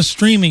on the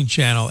streaming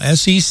channel,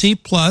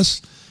 SEC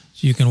Plus,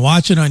 so you can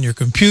watch it on your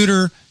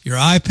computer, your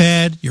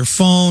iPad, your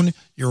phone,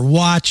 your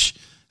watch,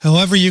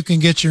 however you can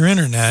get your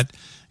internet.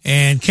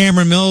 And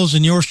Cameron Mills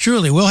and yours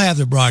truly will have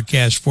the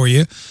broadcast for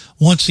you.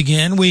 Once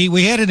again,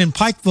 we had it in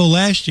Pikeville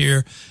last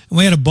year, and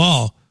we had a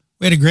ball.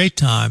 We had a great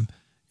time,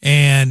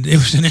 and it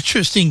was an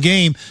interesting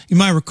game. You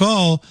might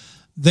recall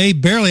they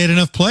barely had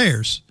enough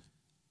players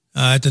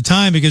at the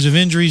time because of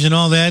injuries and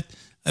all that.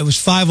 It was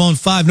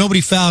 5-on-5.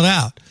 Nobody fouled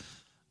out,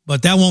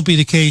 but that won't be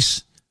the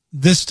case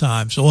this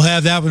time. So we'll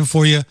have that one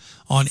for you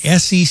on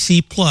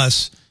SEC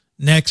Plus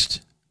next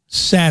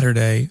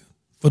Saturday.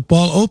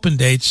 Football open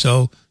date,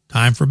 so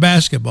time for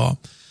basketball.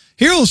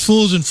 Heroes,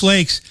 Fools, and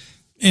Flakes.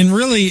 And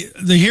really,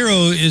 the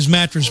hero is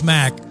Mattress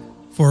Mac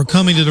for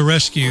coming to the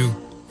rescue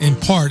in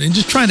part and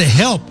just trying to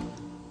help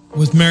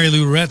with Mary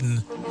Lou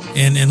Retton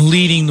and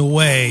leading the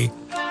way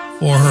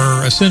for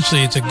her.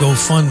 Essentially, it's a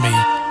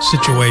GoFundMe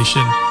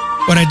situation.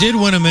 But I did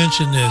want to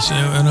mention this,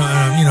 and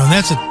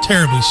that's a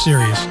terribly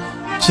serious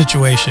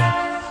situation.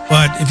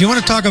 But if you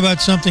want to talk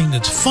about something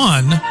that's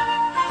fun,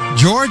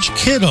 George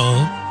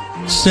Kittle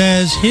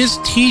says his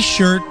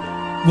T-shirt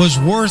was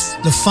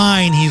worth the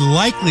fine he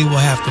likely will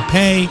have to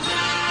pay,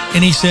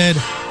 and he said,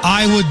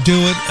 I would do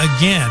it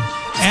again.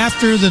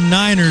 After the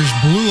Niners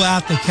blew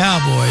out the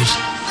Cowboys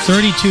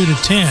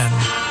 32-10,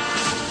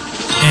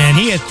 and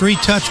he had 3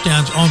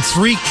 touchdowns on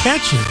 3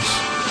 catches,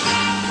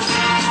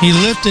 he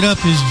lifted up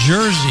his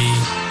jersey,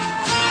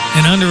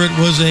 and under it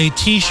was a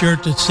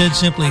T-shirt that said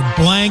simply,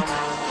 blank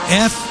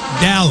F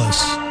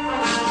Dallas.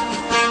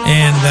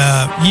 And,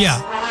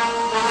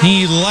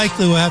 he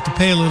likely will have to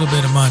pay a little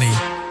bit of money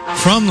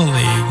from the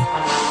league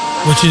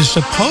which is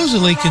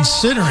supposedly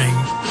considering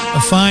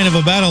a fine of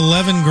about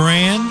 $11,000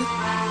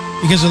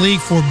 because the league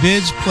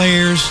forbids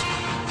players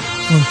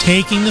from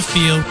taking the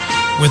field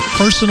with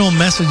personal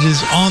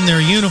messages on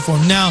their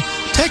uniform. Now,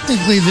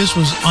 technically this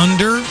was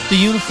under the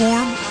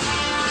uniform,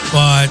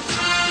 but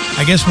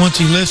I guess once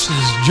he lifts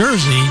his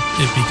jersey,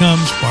 it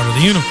becomes part of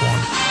the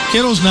uniform.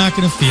 Kittle's not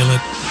going to feel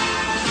it.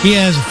 He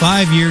has a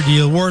 5-year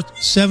deal worth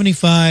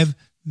 $75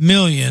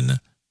 million.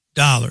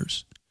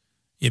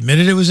 He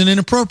admitted it was an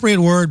inappropriate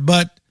word,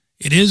 but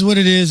it is what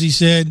it is. He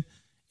said,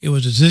 it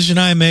was a decision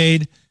I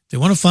made. If they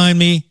want to find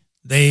me,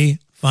 they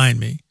find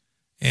me.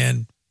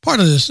 And part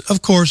of this,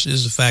 of course,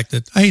 is the fact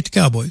that I hate the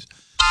Cowboys.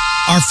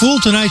 Our fool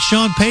tonight,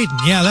 Sean Payton.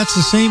 Yeah, that's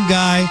the same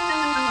guy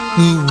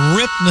who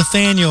ripped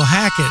Nathaniel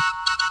Hackett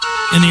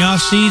in the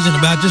offseason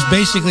about just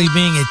basically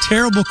being a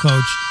terrible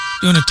coach,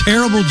 doing a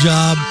terrible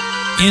job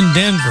in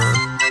Denver.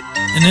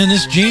 And then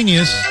this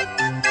genius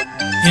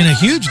in a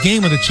huge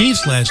game with the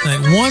Chiefs last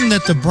night, one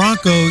that the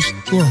Broncos,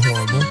 who are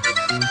horrible,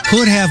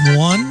 could have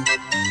won.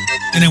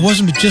 And it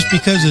wasn't just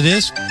because of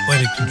this,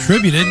 but it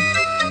contributed.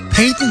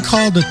 Payton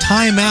called a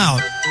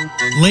timeout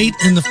late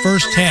in the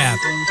first half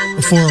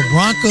before a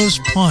Broncos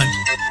punt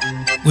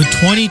with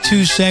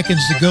 22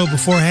 seconds to go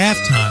before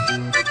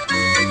halftime.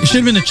 It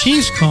should have been the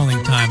Chiefs calling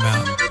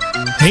timeout.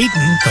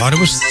 Payton thought it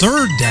was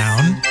third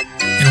down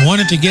and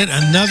wanted to get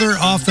another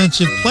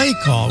offensive play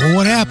call. Well,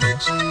 what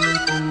happens?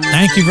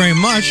 Thank you very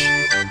much,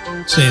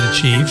 say the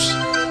Chiefs.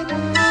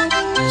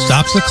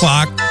 Stops the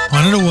clock,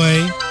 punted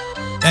away.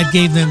 That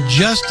gave them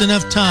just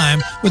enough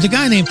time with a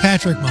guy named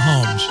Patrick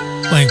Mahomes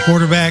playing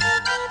quarterback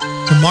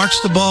to march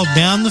the ball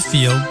down the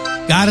field,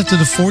 got it to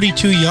the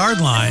 42-yard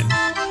line,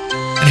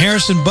 and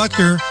Harrison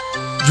Butker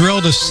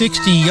drilled a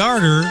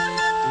 60-yarder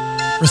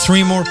for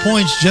 3 more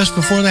points just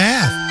before the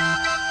half.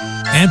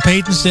 And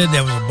Payton said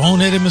that was a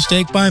boneheaded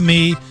mistake by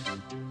me.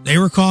 They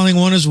were calling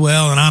one as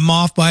well, and I'm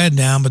off by a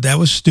down, but that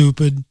was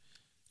stupid.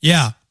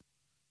 Yeah.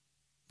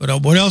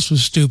 But what else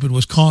was stupid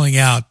was calling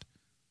out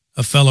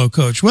a fellow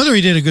coach. Whether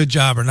he did a good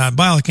job or not,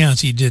 by all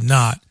accounts, he did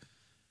not.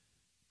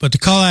 But to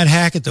call out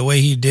Hackett the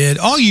way he did,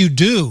 all you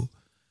do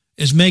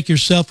is make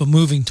yourself a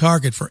moving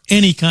target for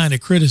any kind of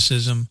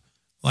criticism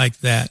like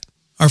that.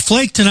 Our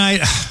flake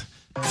tonight,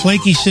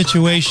 flaky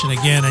situation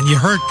again, and you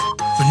heard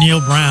for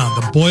Neil Brown,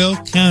 the Boyle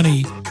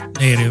County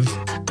native,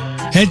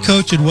 head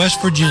coach at West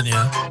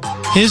Virginia.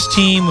 His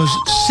team was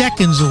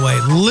seconds away,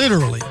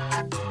 literally,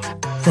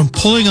 from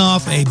pulling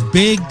off a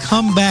big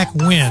comeback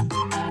win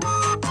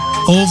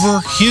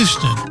over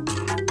Houston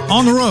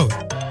on the road.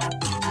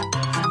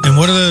 And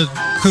what do the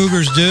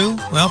Cougars do?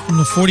 Well, from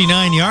the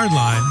 49-yard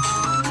line,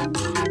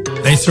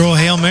 they throw a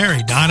Hail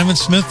Mary. Donovan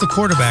Smith, the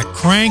quarterback,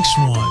 cranks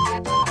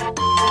one.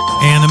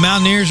 And the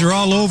Mountaineers are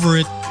all over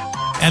it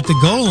at the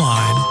goal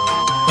line,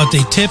 but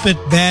they tip it,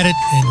 bat it,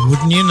 and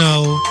wouldn't you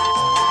know,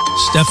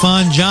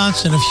 Stephon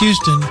Johnson of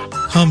Houston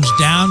comes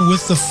down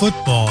with the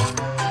football.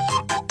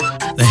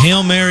 The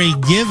Hail Mary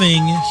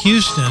giving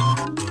Houston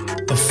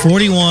a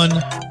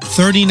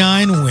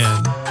 41-39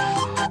 win.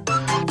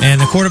 And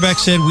the quarterback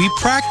said, we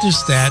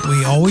practiced that.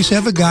 We always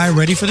have a guy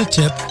ready for the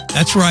tip.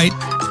 That's right.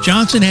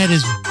 Johnson had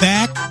his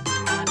back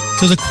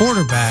to the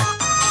quarterback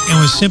and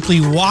was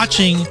simply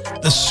watching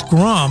the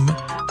scrum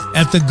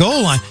at the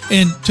goal line.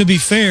 And to be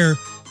fair,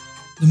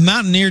 the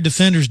Mountaineer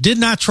defenders did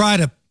not try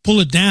to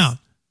pull it down.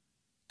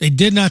 They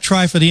did not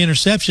try for the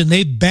interception.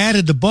 They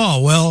batted the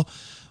ball. Well,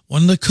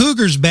 when the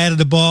Cougars batted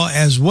the ball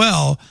as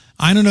well,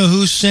 I don't know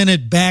who sent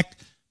it back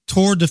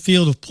toward the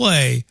field of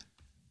play,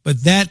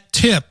 but that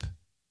tip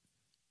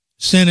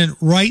sent it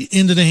right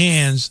into the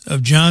hands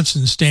of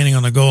Johnson standing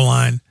on the goal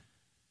line,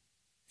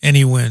 and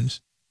he wins.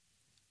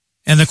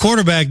 And the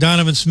quarterback,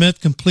 Donovan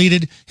Smith,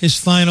 completed his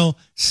final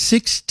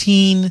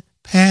 16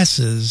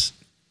 passes,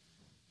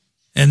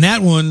 and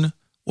that one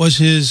was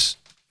his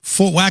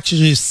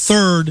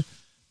third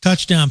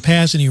touchdown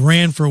pass, and he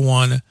ran for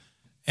one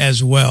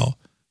as well.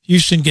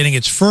 Houston getting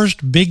its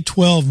first Big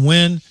 12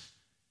 win.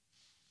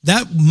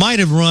 That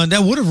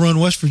would have run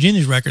West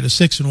Virginia's record of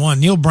 6-1.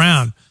 Neil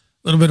Brown, a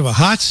little bit of a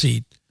hot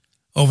seat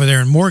over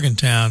there in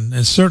Morgantown,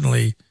 and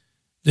certainly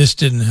this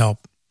didn't help.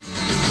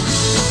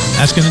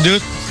 That's going to do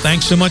it.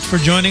 Thanks so much for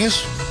joining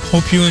us.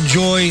 Hope you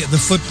enjoy the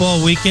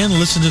football weekend.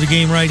 Listen to the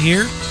game right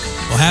here.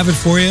 We'll have it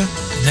for you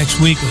next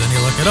week with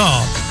Any Luck at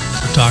All.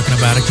 We're talking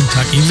about a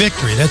Kentucky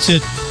victory. That's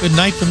it. Good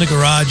night from the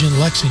garage in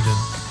Lexington.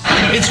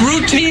 It's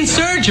routine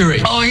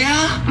surgery. Oh,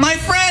 yeah? My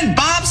friend,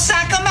 Bob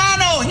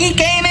Sacamano, he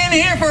came in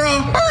here for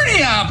a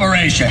hernia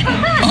operation.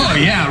 Oh,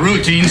 yeah,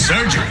 routine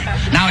surgery.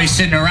 Now he's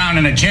sitting around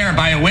in a chair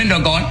by a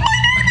window going,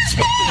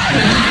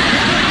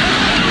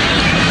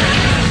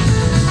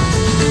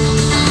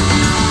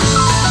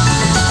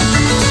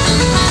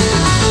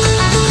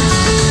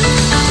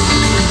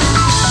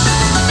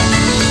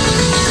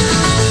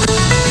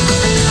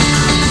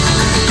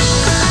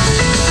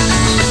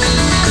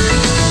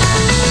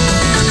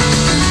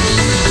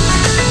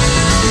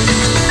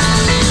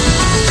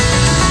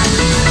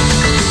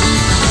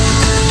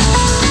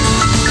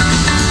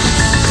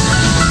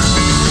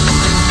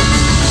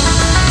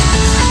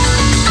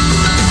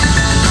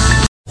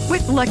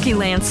 Lucky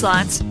Land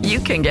Slots, you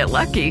can get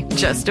lucky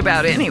just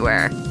about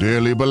anywhere.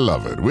 Dearly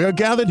beloved, we are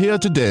gathered here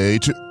today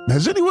to...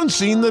 Has anyone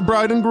seen the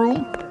bride and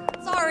groom?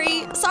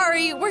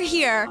 Sorry, we're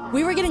here.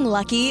 We were getting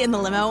lucky in the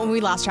limo and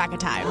we lost track of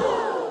time.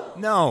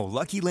 No,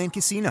 Lucky Land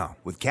Casino,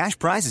 with cash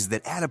prizes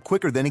that add up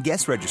quicker than a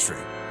guest registry.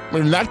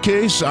 In that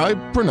case, I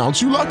pronounce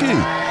you lucky.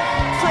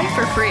 Play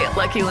for free at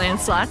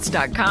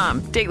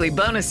LuckyLandSlots.com. Daily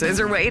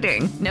bonuses are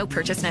waiting. No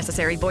purchase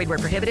necessary. Void where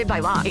prohibited by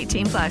law.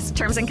 18+.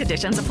 Terms and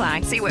conditions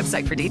apply. See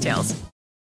website for details.